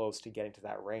perilously close to getting to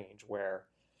that range where,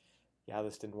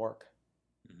 this didn't work.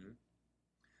 Mm-hmm.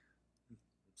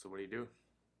 So what do you do?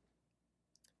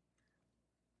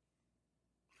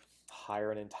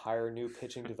 hire an entire new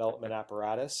pitching development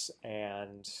apparatus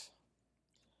and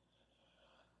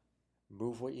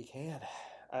move what you can.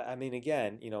 I mean,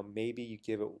 again, maybe you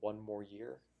give it one more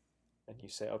year and you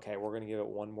say, okay, we're going to give it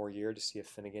one more year to see if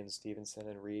Finnegan, Stevenson,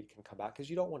 and Reed can come back, because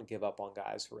you don't want to give up on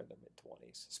guys who are in their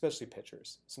mid-20s, especially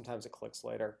pitchers. Sometimes it clicks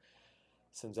later.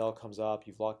 Senzel comes up.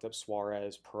 You've locked up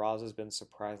Suarez. Peraza's been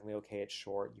surprisingly okay at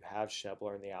short. You have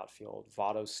Schebler in the outfield.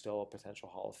 Votto's still a potential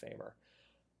Hall of Famer.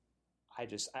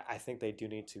 I think they do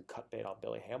need to cut bait on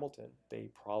Billy Hamilton. They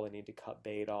probably need to cut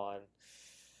bait on,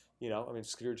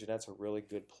 Scooter Gennett's a really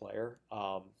good player.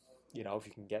 If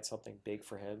you can get something big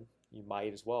for him, you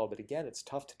might as well. But again, it's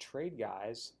tough to trade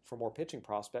guys for more pitching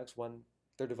prospects when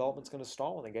their development's going to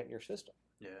stall when they get in your system.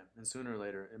 Yeah, and sooner or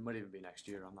later, it might even be next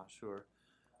year, I'm not sure.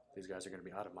 These guys are going to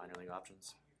be out of minor league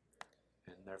options.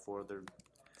 And therefore,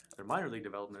 their minor league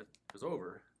development is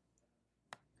over.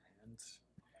 And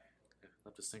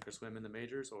they'll have to sink or swim in the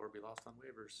majors or be lost on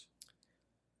waivers.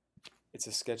 It's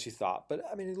a sketchy thought. But,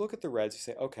 you look at the Reds, you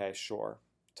say, okay, sure.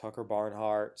 Tucker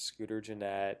Barnhart, Scooter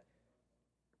Gennett,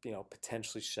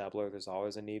 potentially Schebler. There's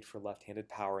always a need for left-handed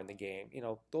power in the game.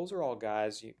 Those are all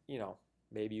guys,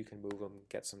 maybe you can move them,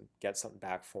 get something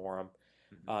back for them.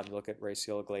 You look at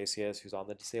Raciel Iglesias, who's on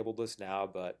the disabled list now,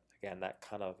 but again, that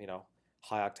kind of,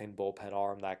 high-octane bullpen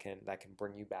arm that can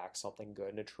bring you back something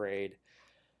good in a trade.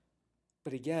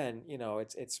 But again,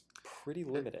 it's pretty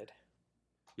limited.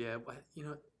 Yeah,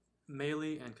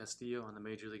 Maile and Castillo on the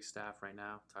Major League staff right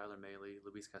now, Tyler Maile,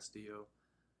 Luis Castillo,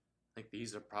 I think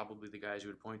these are probably the guys you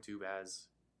would point to as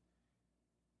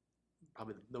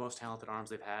probably the most talented arms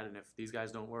they've had, and if these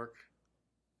guys don't work,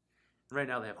 right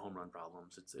now they have home run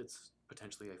problems. It's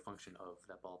potentially a function of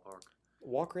that ballpark.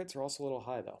 Walk rates are also a little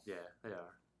high, though. Yeah, they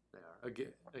are.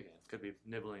 Again, could be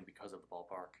nibbling because of the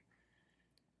ballpark.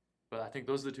 But I think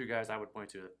those are the two guys I would point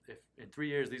to. If in 3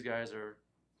 years these guys are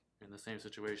in the same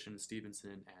situation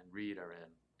Stevenson and Reed are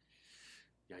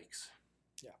in, yikes.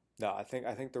 Yeah. No, I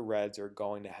think the Reds are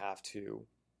going to have to.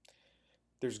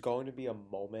 There's going to be a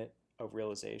moment of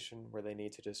realization where they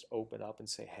need to just open up and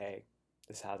say, hey,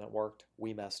 this hasn't worked.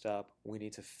 We messed up. We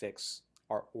need to fix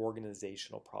our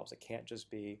organizational problems. It can't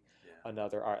just be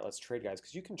another, all right, let's trade guys.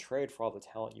 Because you can trade for all the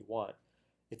talent you want.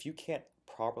 If you can't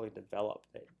properly develop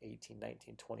the 18,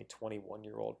 19, 20,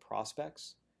 21-year-old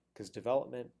prospects, because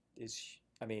development is,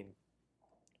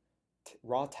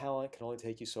 raw talent can only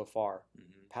take you so far.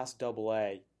 Past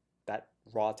AA, that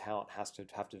raw talent has to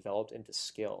have developed into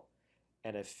skill.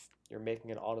 And if you're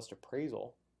making an honest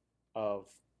appraisal of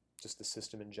just the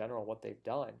system in general and what they've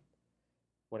done,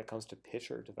 when it comes to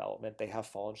pitcher development, they have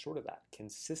fallen short of that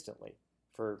consistently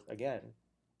for, again,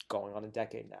 going on a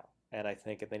decade now. And I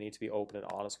think if they need to be open and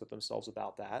honest with themselves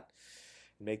about that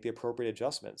and make the appropriate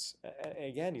adjustments. And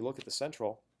again, you look at the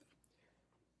Central,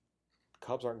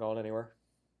 Cubs aren't going anywhere.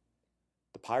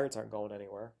 The Pirates aren't going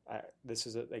anywhere.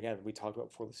 Again, we talked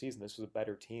about before the season, this was a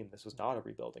better team. This was not a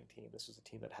rebuilding team. This was a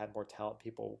team that had more talent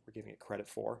people were giving it credit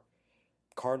for.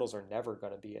 Cardinals are never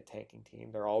going to be a tanking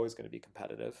team. They're always going to be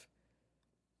competitive.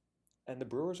 And the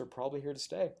Brewers are probably here to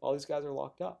stay. All these guys are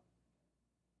locked up.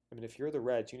 If you're the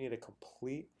Reds, you need a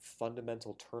complete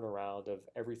fundamental turnaround of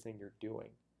everything you're doing.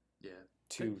 Yeah.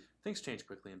 Things change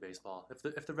quickly in baseball.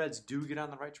 If the Reds do get on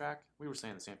the right track, we were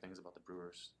saying the same things about the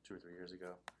Brewers 2 or 3 years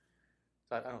ago.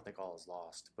 I don't think all is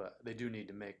lost, but they do need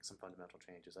to make some fundamental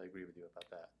changes. I agree with you about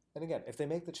that. And again, if they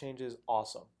make the changes,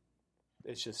 awesome.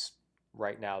 It's just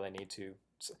right now they need to.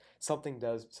 Something's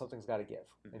got to give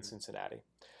in Cincinnati.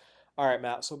 All right,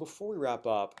 Matt. So before we wrap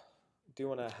up, I do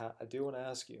want to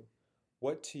ask you,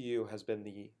 what to you has been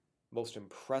the most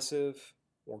impressive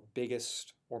or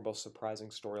biggest or most surprising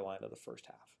storyline of the first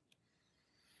half?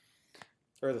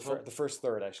 Or the first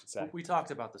third, I should say. We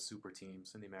talked about the super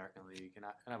teams in the American League, and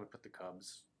I would put the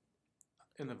Cubs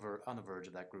on the verge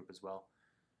of that group as well.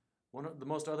 One of the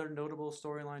most other notable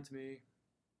storyline to me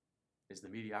is the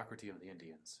mediocrity of the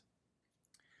Indians.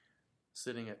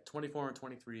 Sitting at 24 and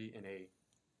 23 in a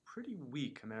pretty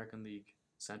weak American League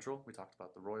Central. We talked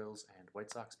about the Royals and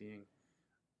White Sox being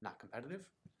not competitive.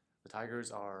 The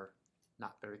Tigers are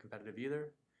not very competitive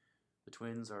either. The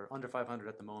Twins are under 500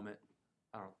 at the moment.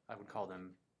 I would call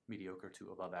them mediocre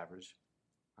to above average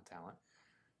on talent.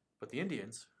 But the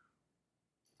Indians,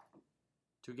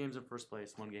 2 games in first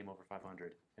place, 1 game over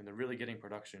 500, and they're really getting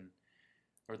production,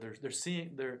 or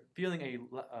they're feeling a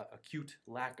acute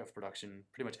lack of production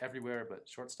pretty much everywhere, but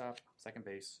shortstop, second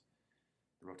base,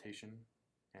 the rotation,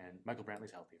 and Michael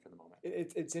Brantley's healthy for the moment.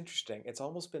 It's interesting. It's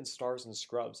almost been stars and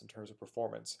scrubs in terms of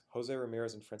performance. Jose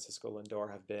Ramirez and Francisco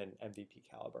Lindor have been MVP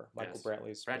caliber. Michael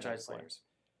Brantley's franchise players.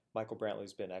 Michael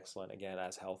Brantley's been excellent, again,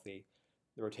 as healthy.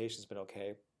 The rotation's been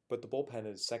okay. but the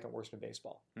bullpen is second worst in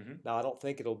baseball. Mm-hmm. Now, I don't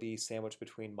think it'll be sandwiched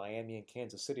between Miami and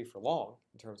Kansas City for long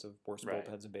in terms of worst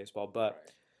bullpens in baseball, but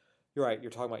you're right.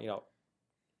 You're talking about,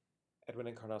 Edwin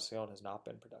Encarnacion has not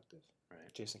been productive.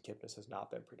 Right. Jason Kipnis has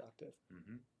not been productive.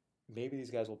 Mm-hmm. Maybe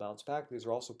these guys will bounce back. These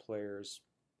are also players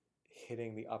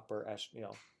hitting the upper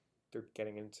they're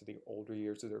getting into the older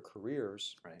years of their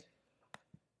careers.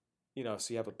 Right.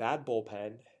 So you have a bad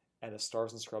bullpen and a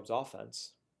stars and scrubs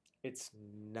offense. It's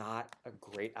not a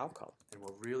great outcome. And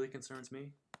what really concerns me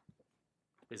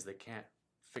is they can't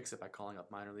fix it by calling up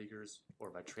minor leaguers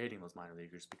or by trading those minor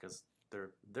leaguers, because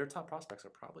their top prospects are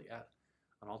probably at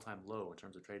an all-time low in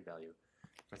terms of trade value.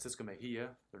 Francisco Mejia,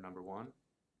 their number one,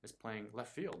 is playing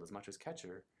left field as much as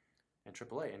catcher in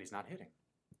AAA, and he's not hitting.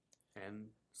 And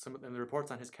the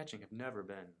reports on his catching have never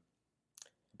been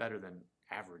better than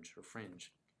average or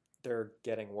fringe. They're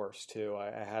getting worse, too.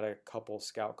 I had a couple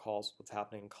scout calls with what's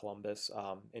happening in Columbus.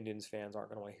 Indians fans aren't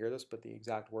going to want to hear this, but the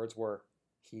exact words were,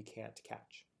 he can't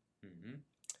catch. Mm-hmm.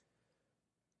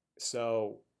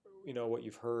 So, what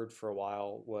you've heard for a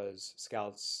while was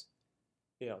scouts,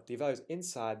 the evaluators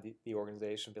inside the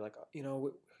organization be like,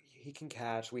 he can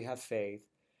catch, we have faith,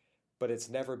 but it's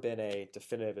never been a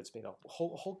definitive. It's been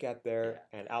he'll get there,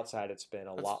 and outside it's been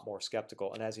a lot more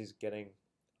skeptical. And as he's getting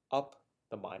up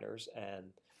the minors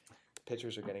and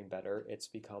pitchers are getting better, it's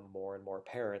become more and more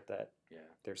apparent that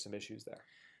there's some issues there.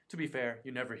 To be fair,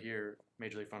 you never hear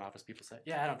Major League front office people say,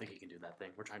 I don't think he can do that thing.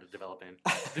 We're trying to develop him.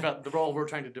 The role we're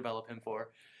trying to develop him for.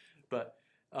 But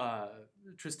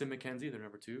Tristan McKenzie, their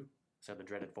number two, has had the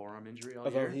dreaded forearm injury all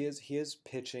year. Although he is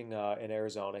pitching in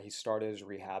Arizona. He started his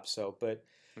rehab. But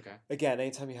okay. Again,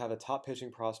 anytime you have a top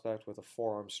pitching prospect with a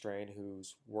forearm strain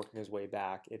who's working his way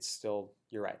back, it's still,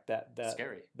 you're right, that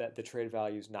scary. That the trade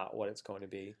value is not what it's going to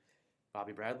be.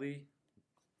 Bobby Bradley,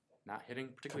 not hitting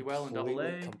particularly well in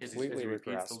Double-A. Completely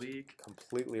regressed. The league.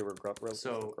 Completely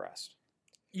regressed.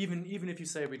 Even if you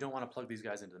say we don't want to plug these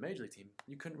guys into the Major League team,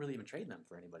 you couldn't really even trade them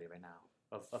for anybody right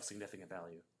now of significant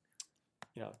value.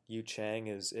 Yu Chang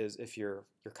is if you're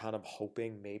kind of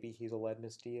hoping maybe he's a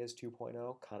Ledmus Diaz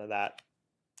 2.0, kind of that,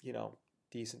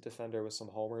 decent defender with some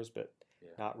homers, but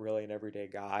not really an everyday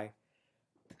guy.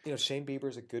 Shane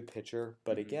Bieber's a good pitcher,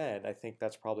 but again, I think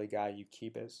that's probably a guy you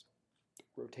keep as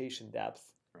rotation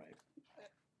depth. Right.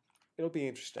 It'll be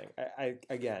interesting.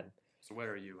 Again. So where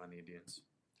are you on the Indians?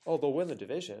 Oh, they'll win the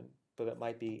division, but it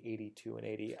might be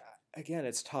 82-80. Again,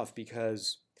 it's tough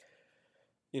because,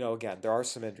 again, there are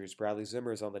some injuries. Bradley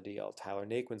Zimmer's on the DL. Tyler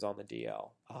Naquin's on the DL.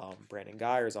 Brandon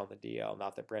Geyer's on the DL.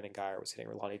 Not that Brandon Geyer was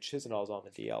hitting. Ronnie Chisenhall's on the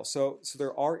DL. So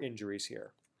there are injuries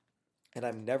here. And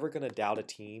I'm never going to doubt a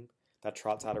team that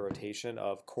trots out a rotation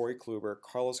of Corey Kluber,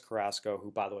 Carlos Carrasco, who,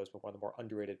 by the way, has been one of the more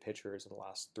underrated pitchers in the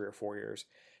last 3 or 4 years.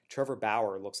 Trevor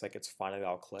Bauer looks like it's finally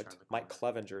all clicked. Mike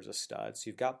Clevenger's a stud. So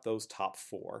you've got those top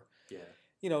 4. Yeah.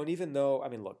 And even though,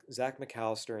 look, Zach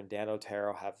McAllister and Dan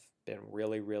Otero have been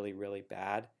really, really, really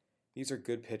bad. These are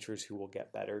good pitchers who will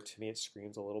get better. To me, it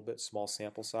screams a little bit small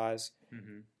sample size.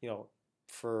 Mm-hmm.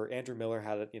 For Andrew Miller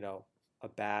had a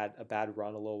bad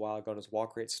run a little while ago, and his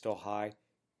walk rate's still high.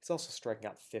 He's also striking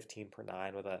out 15 per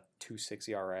 9 with a 2.6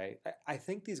 ERA. I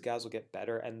think these guys will get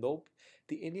better, and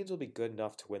the Indians will be good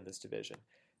enough to win this division.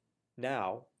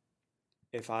 Now,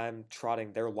 if I'm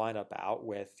trotting their lineup out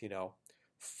with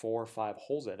 4 or 5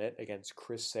 holes in it against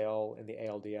Chris Sale in the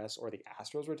ALDS or the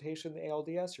Astros rotation in the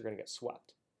ALDS, you're going to get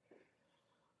swept.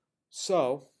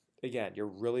 So, again, you're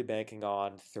really banking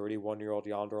on 31-year-old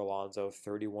Yonder Alonso,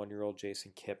 31-year-old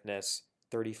Jason Kipnis,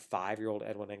 35-year-old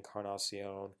Edwin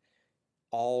Encarnacion,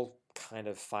 all kind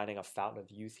of finding a fountain of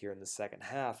youth here in the second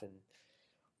half, and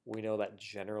we know that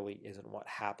generally isn't what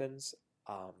happens.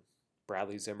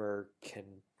 Bradley Zimmer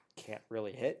can't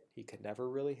really hit. He could never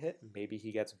really hit. Maybe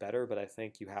he gets better, but I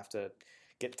think you have to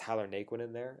get Tyler Naquin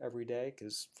in there every day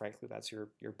because, frankly, that's your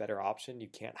better option. You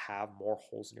can't have more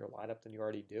holes in your lineup than you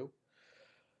already do.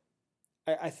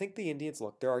 I think the Indians,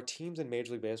 look, there are teams in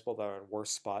Major League Baseball that are in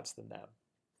worse spots than them.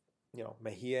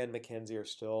 Mejia and McKenzie are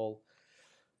still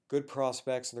good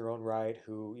prospects in their own right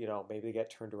who, maybe they get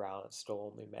turned around and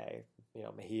still only May.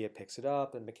 Mejia picks it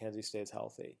up and McKenzie stays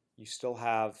healthy. You still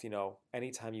have,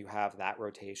 anytime you have that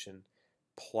rotation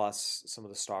plus some of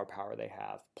the star power they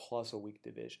have, plus a weak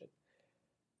division,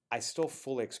 I still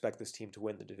fully expect this team to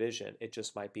win the division. It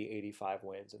just might be 85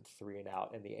 wins and 3 and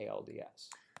out in the ALDS.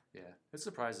 Yeah, it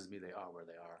surprises me they are where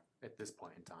they are at this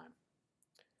point in time.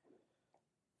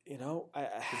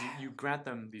 Because you grant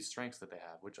them these strengths that they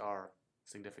have, which are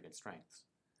significant strengths,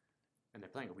 and they're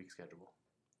playing a weak schedule.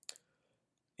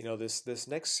 This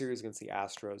next series against the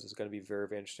Astros is going to be very,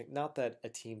 very interesting. Not that a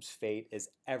team's fate is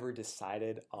ever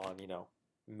decided on,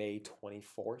 May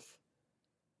 24th.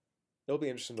 it'll be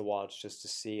interesting to watch just to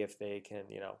see if they can,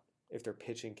 if their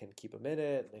pitching can keep them in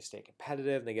it and they stay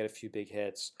competitive and they get a few big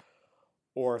hits,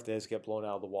 or if they just get blown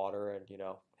out of the water and,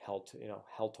 held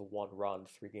to one run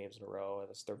 3 games in a row,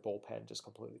 and their bullpen just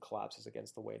completely collapses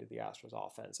against the weight of the Astros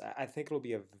offense. I think it'll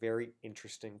be a very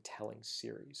interesting, telling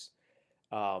series.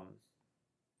 And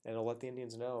it'll let the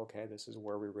Indians know, okay, this is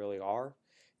where we really are.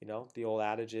 The old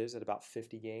adage is at about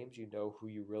 50 games, you know who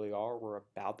you really are. We're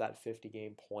about that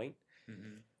 50-game point.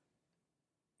 Mm-hmm.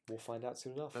 We'll find out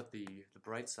soon enough. But the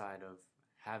bright side of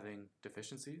having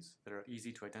deficiencies that are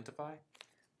easy to identify,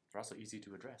 they're also easy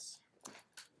to address.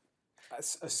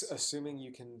 Assuming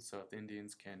you can... So if the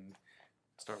Indians can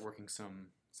start working some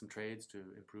trades to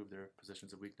improve their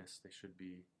positions of weakness, they should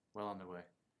be well on their way.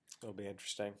 It'll be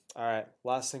interesting. All right,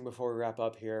 last thing before we wrap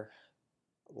up here.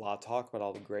 A lot of talk about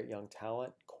all the great young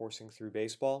talent coursing through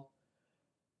baseball.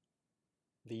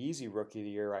 The easy Rookie of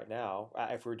the Year right now,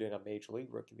 if we're doing a Major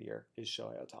League Rookie of the Year, is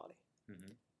Shohei Ohtani.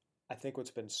 Mm-hmm. I think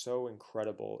what's been so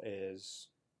incredible is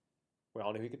we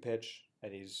all knew he could pitch,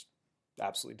 and he's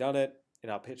absolutely done it.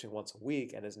 Now pitching once a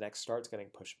week, and his next start's getting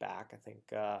pushed back. I think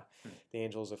the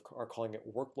Angels are calling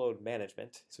it workload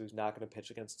management, so he's not going to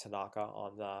pitch against Tanaka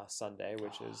on Sunday,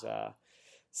 which is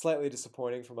slightly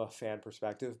disappointing from a fan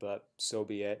perspective, but so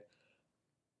be it.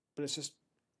 But it's just,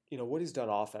 what he's done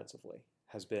offensively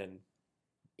has been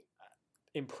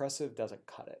impressive, doesn't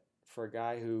cut it. For a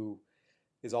guy who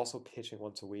is also pitching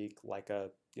once a week like a,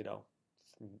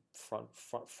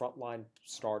 frontline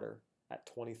starter at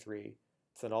 23,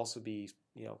 to then also be,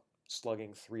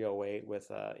 slugging 308 with,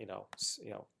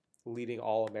 leading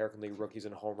all American League rookies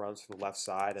in home runs from the left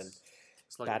side and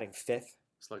batting fifth.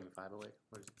 Slugging 508.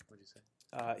 What did you say?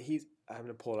 I'm going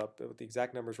to pull it up with the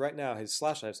exact numbers right now. His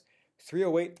slash line is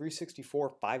 308, 364,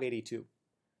 582.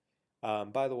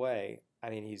 By the way,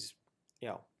 he's,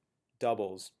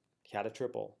 doubles. He had a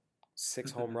triple,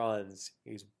 6 home runs.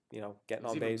 He's, getting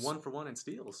on base. 1 for 1 in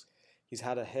steals. He's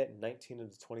had a hit in 19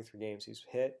 of the 23 games he's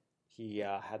hit. He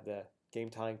had the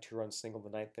game-tying 2-run single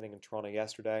in the 9th inning in Toronto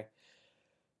yesterday.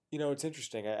 It's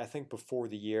interesting. I think before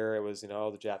the year, it was,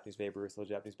 the Japanese Babe Ruth,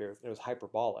 it was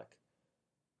hyperbolic.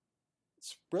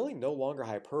 It's really no longer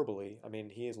hyperbole.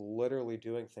 He is literally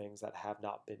doing things that have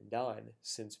not been done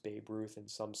since Babe Ruth in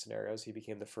some scenarios. He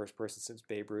became the first person since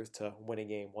Babe Ruth to win a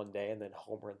game one day and then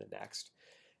homer in the next.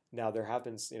 Now, there have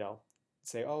been,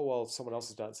 say, oh, well, someone else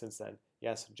has done it since then.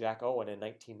 Yes, Jack Owen in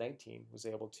 1919 was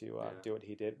able to do what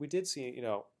he did. We did see,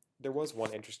 there was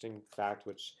one interesting fact,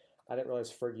 which I didn't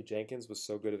realize Fergie Jenkins was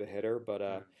so good of a hitter,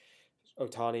 but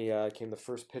Ohtani became the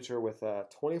first pitcher with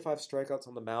 25 strikeouts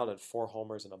on the mound and 4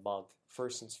 homers in a month,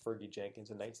 first since Fergie Jenkins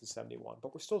in 1971.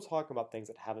 But we're still talking about things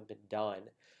that haven't been done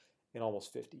in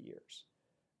almost 50 years.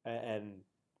 And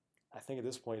I think at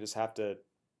this point you just have to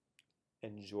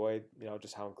enjoy,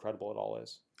 just how incredible it all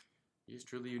is. He's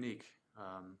truly unique.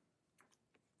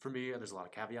 For me, there's a lot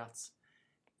of caveats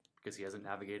because he hasn't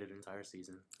navigated an entire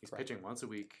season. He's pitching once a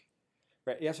week.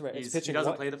 Right, he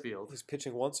doesn't play the field. He's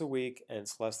pitching once a week, and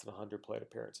it's less than 100 plate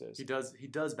appearances. He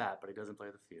does bat, but he doesn't play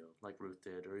the field like Ruth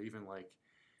did, or even like.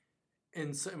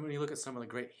 And so when you look at some of the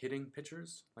great hitting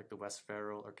pitchers, like the Wes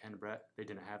Farrell or Ken Brett, they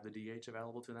didn't have the DH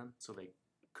available to them, so they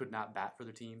could not bat for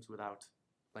their teams without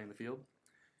playing the field.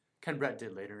 Ken Brett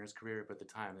did later in his career, but at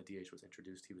the time the DH was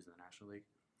introduced, he was in the National League.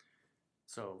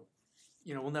 So,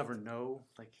 we'll never know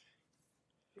like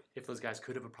if those guys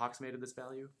could have approximated this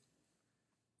value.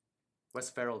 Wes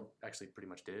Farrell actually pretty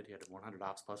much did. He had 100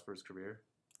 ops plus for his career.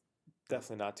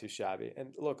 Definitely not too shabby. And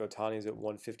look, Ohtani's at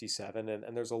 157,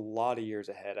 and there's a lot of years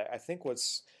ahead. I think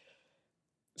what's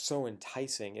so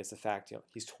enticing is the fact,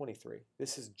 he's 23.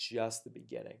 This is just the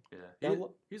beginning. Yeah,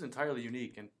 he's entirely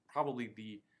unique and probably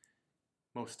the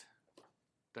most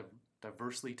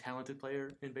diversely talented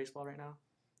player in baseball right now.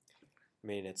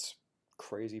 It's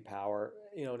crazy power.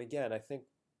 And again, I think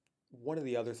one of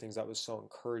the other things that was so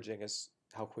encouraging is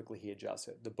how quickly he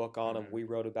adjusted. The book on him, we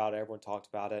wrote about it, everyone talked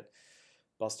about it.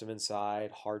 Bust him inside,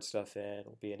 hard stuff in,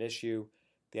 will be an issue.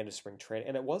 The end of spring training,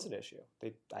 and it was an issue.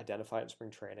 They identified it in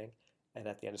spring training, and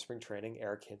at the end of spring training,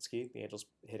 Eric Hinsky, the Angels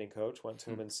hitting coach, went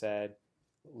to him and said,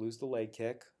 lose the leg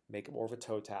kick, make it more of a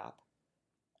toe tap,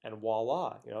 and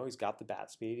voila, he's got the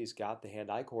bat speed, he's got the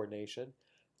hand-eye coordination.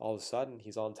 All of a sudden,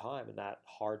 he's on time, and that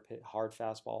hard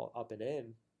fastball up and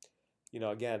in,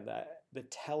 again, the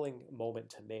telling moment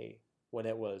to me when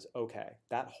it was, okay,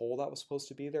 that hole that was supposed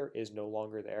to be there is no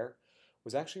longer there,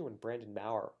 was actually when Brandon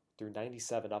Maurer threw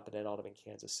 97 up and in on him in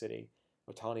Kansas City.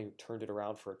 Ohtani turned it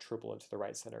around for a triple into the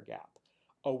right center gap.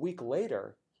 A week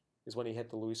later is when he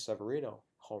hit the Luis Severino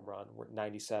home run,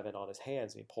 97 on his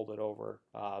hands, and he pulled it over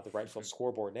the right field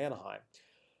scoreboard in Anaheim.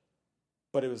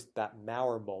 But it was that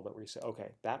Mauer moment where you say,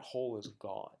 okay, that hole is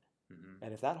gone. Mm-hmm.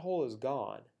 And if that hole is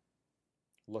gone,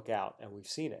 look out. And we've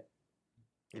seen it.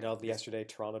 Yesterday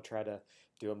Toronto tried to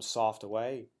do him soft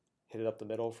away, hit it up the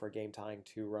middle for a game-tying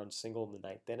 2-run single in the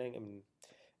 9th inning.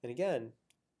 And again,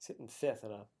 sitting 5th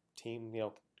in a team,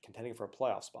 contending for a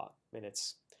playoff spot. I mean,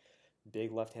 it's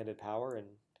big left-handed power, and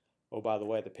oh, by the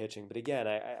way, the pitching. But again,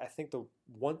 I think the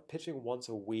pitching once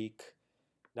a week,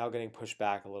 now getting pushed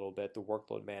back a little bit, the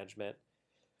workload management,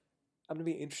 I'm going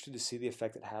to be interested to see the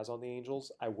effect it has on the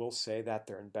Angels. I will say that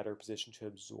they're in better position to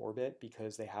absorb it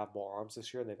because they have more arms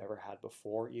this year than they've ever had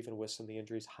before. Even with some of the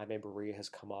injuries, Jaime Barria has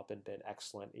come up and been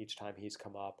excellent each time he's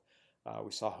come up.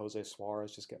 We saw Jose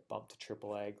Suarez just get bumped to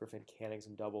AAA, Griffin Canning's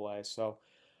in AA. So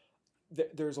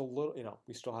there's a little,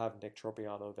 we still have Nick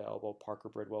Tropiano available. Parker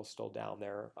Bridwell's still down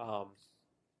there.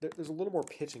 There's a little more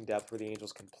pitching depth where the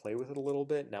Angels can play with it a little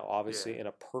bit. Now, obviously, in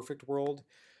a perfect world,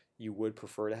 you would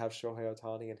prefer to have Shohei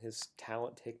Ohtani and his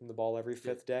talent taking the ball every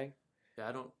 5th day. Yeah,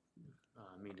 I don't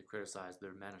mean to criticize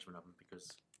their management of him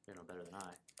because they know better than I.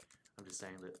 I'm just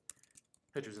saying that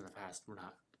pitchers in the past were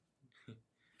not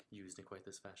used in quite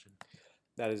this fashion.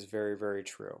 That is very, very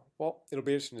true. Well, it'll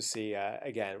be interesting to see.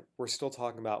 Again, we're still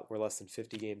talking about we're less than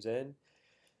 50 games in.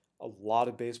 A lot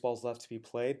of baseball's left to be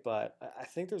played, but I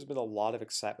think there's been a lot of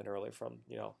excitement early from,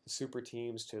 the super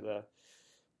teams to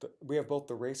we have both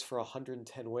the race for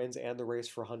 110 wins and the race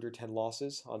for 110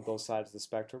 losses on both sides of the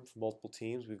spectrum for multiple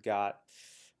teams. We've got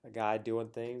a guy doing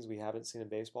things we haven't seen in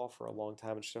baseball for a long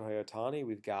time in Shohei Ohtani.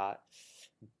 We've got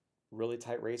really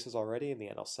tight races already in the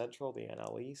NL Central, the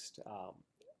NL East.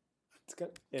 It's got,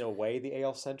 in a way, the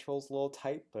AL Central is a little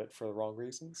tight, but for the wrong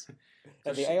reasons.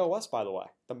 And the AL West, by the way,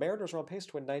 the Mariners are on pace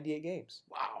to win 98 games.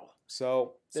 Wow.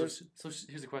 So here's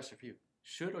a question for you.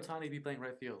 Should Ohtani be playing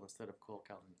right field instead of Cole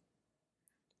Calhoun?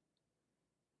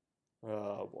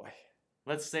 Oh, boy.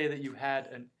 Let's say that you had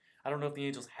I don't know if the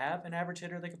Angels have an average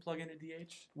hitter they could plug into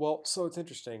DH. Well, so it's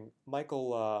interesting.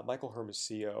 Michael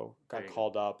Hermosillo got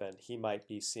called up, and he might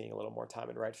be seeing a little more time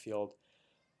in right field.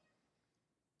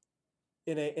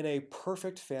 In a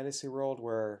perfect fantasy world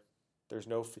where there's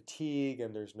no fatigue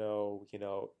and there's no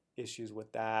issues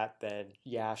with that, then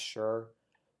yeah, sure.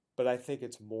 But I think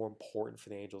it's more important for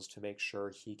the Angels to make sure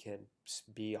he can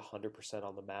be 100%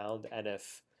 on the mound, and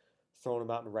if throwing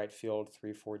him out in right field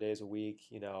 3-4 days a week,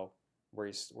 where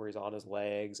he's on his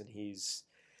legs and he's,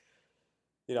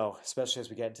 especially as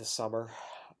we get into summer.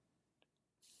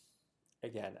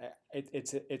 Again,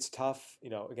 it's tough.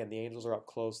 Again, the Angels are up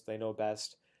close. They know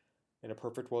best. In a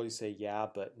perfect world, you say yeah,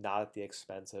 but not at the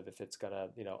expense of if it's gonna,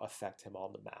 affect him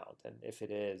on the mound. And if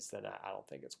it is, then I don't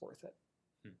think it's worth it.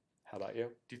 How about you?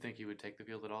 Do you think he would take the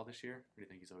field at all this year? Or do you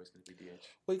think he's always going to be DH?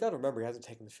 Well, you got to remember he hasn't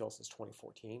taken the field since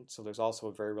 2014, so there's also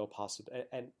a very real possibility.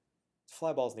 And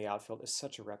fly balls in the outfield is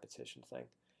such a repetition thing.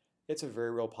 It's a very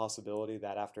real possibility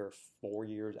that after 4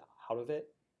 years out of it,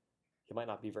 he might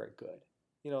not be very good.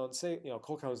 And say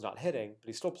Cole Calhoun's not hitting, but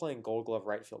he's still playing Gold Glove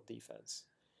right field defense.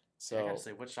 So I gotta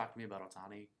say, what shocked me about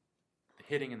Ohtani, the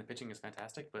hitting and the pitching is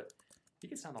fantastic, but he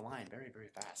gets down the line very, very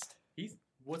fast.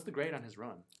 What's the grade on his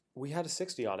run? We had a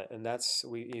 60 on it, and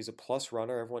he's a plus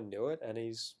runner. Everyone knew it, and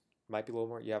he's might be a little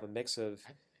more. You have a mix of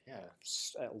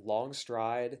long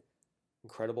stride,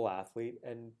 incredible athlete,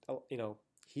 and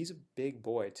he's a big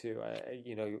boy too.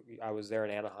 I was there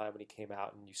in Anaheim when he came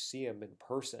out, and you see him in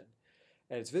person,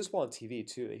 and it's visible on TV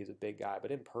too that he's a big guy,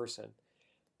 but in person,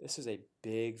 this is a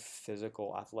big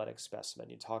physical athletic specimen.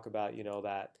 You talk about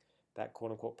that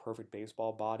quote unquote perfect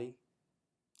baseball body.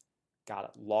 Got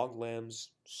it. Long limbs,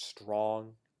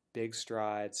 strong, big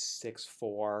strides,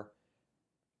 6'4".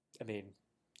 I mean,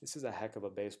 this is a heck of a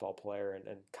baseball player.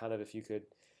 And kind of if you could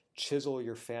chisel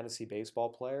your fantasy baseball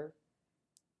player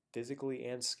physically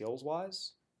and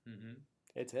skills-wise,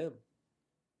 it's him.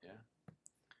 Yeah.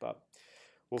 But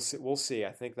we'll see.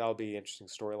 I think that'll be an interesting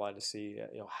storyline to see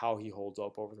how he holds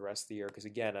up over the rest of the year. Because,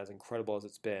 again, as incredible as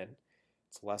it's been,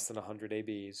 it's less than 100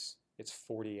 ABs. It's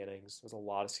 40 innings. There's a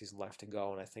lot of season left to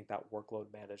go, and I think that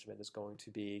workload management is going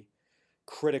to be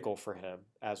critical for him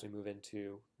as we move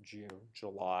into June,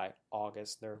 July,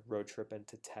 August, their road trip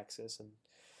into Texas and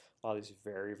a lot of these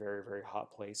very, very, very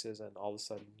hot places, and all of a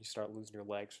sudden you start losing your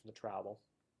legs from the travel.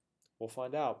 We'll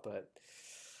find out, but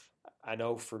I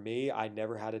know for me, I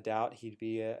never had a doubt he'd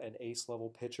be an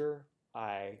ace-level pitcher.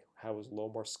 I was a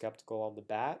little more skeptical on the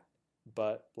bat.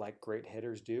 But like great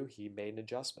hitters do, he made an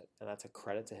adjustment, and that's a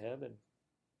credit to him, and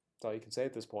that's all you can say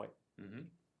at this point.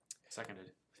 Seconded.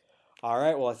 All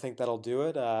right, well, I think that'll do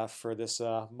it for this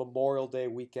Memorial Day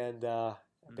weekend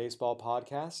baseball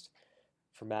podcast.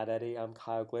 For Matt Eddy, I'm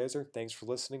Kyle Glazer. Thanks for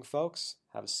listening, folks.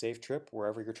 Have a safe trip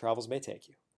wherever your travels may take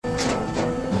you.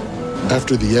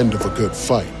 After the end of a good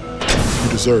fight, you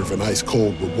deserve an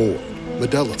ice-cold reward.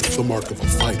 Modelo is the mark of a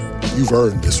fighter. You've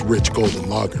earned this rich golden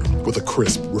lager with a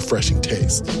crisp, refreshing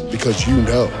taste. Because you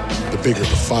know, the bigger the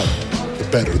fight, the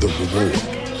better the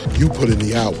reward. You put in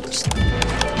the hours,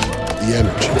 the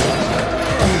energy,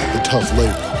 the tough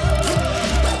labor.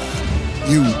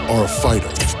 You are a fighter,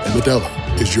 and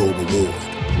Modelo is your reward.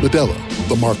 Modelo,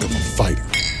 the mark of a fighter.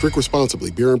 Drink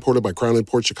responsibly. Beer imported by Crown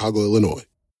Imports, Chicago, Illinois.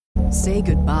 Say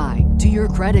goodbye to your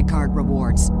credit card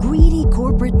rewards. Greedy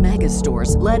corporate mega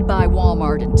stores, led by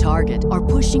Walmart and Target, are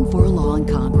pushing for a law in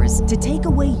Congress to take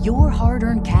away your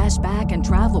hard-earned cash back and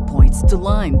travel points to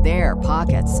line their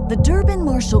pockets. The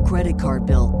Durbin-Marshall credit card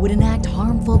bill would enact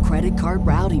harmful credit card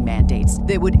routing mandates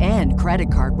that would end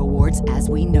credit card rewards as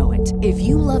we know it. If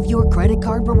you love your credit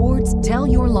card rewards, tell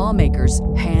your lawmakers,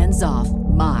 hands off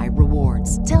my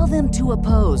rewards. Tell them to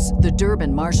oppose the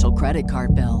Durbin-Marshall credit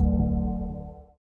card bill.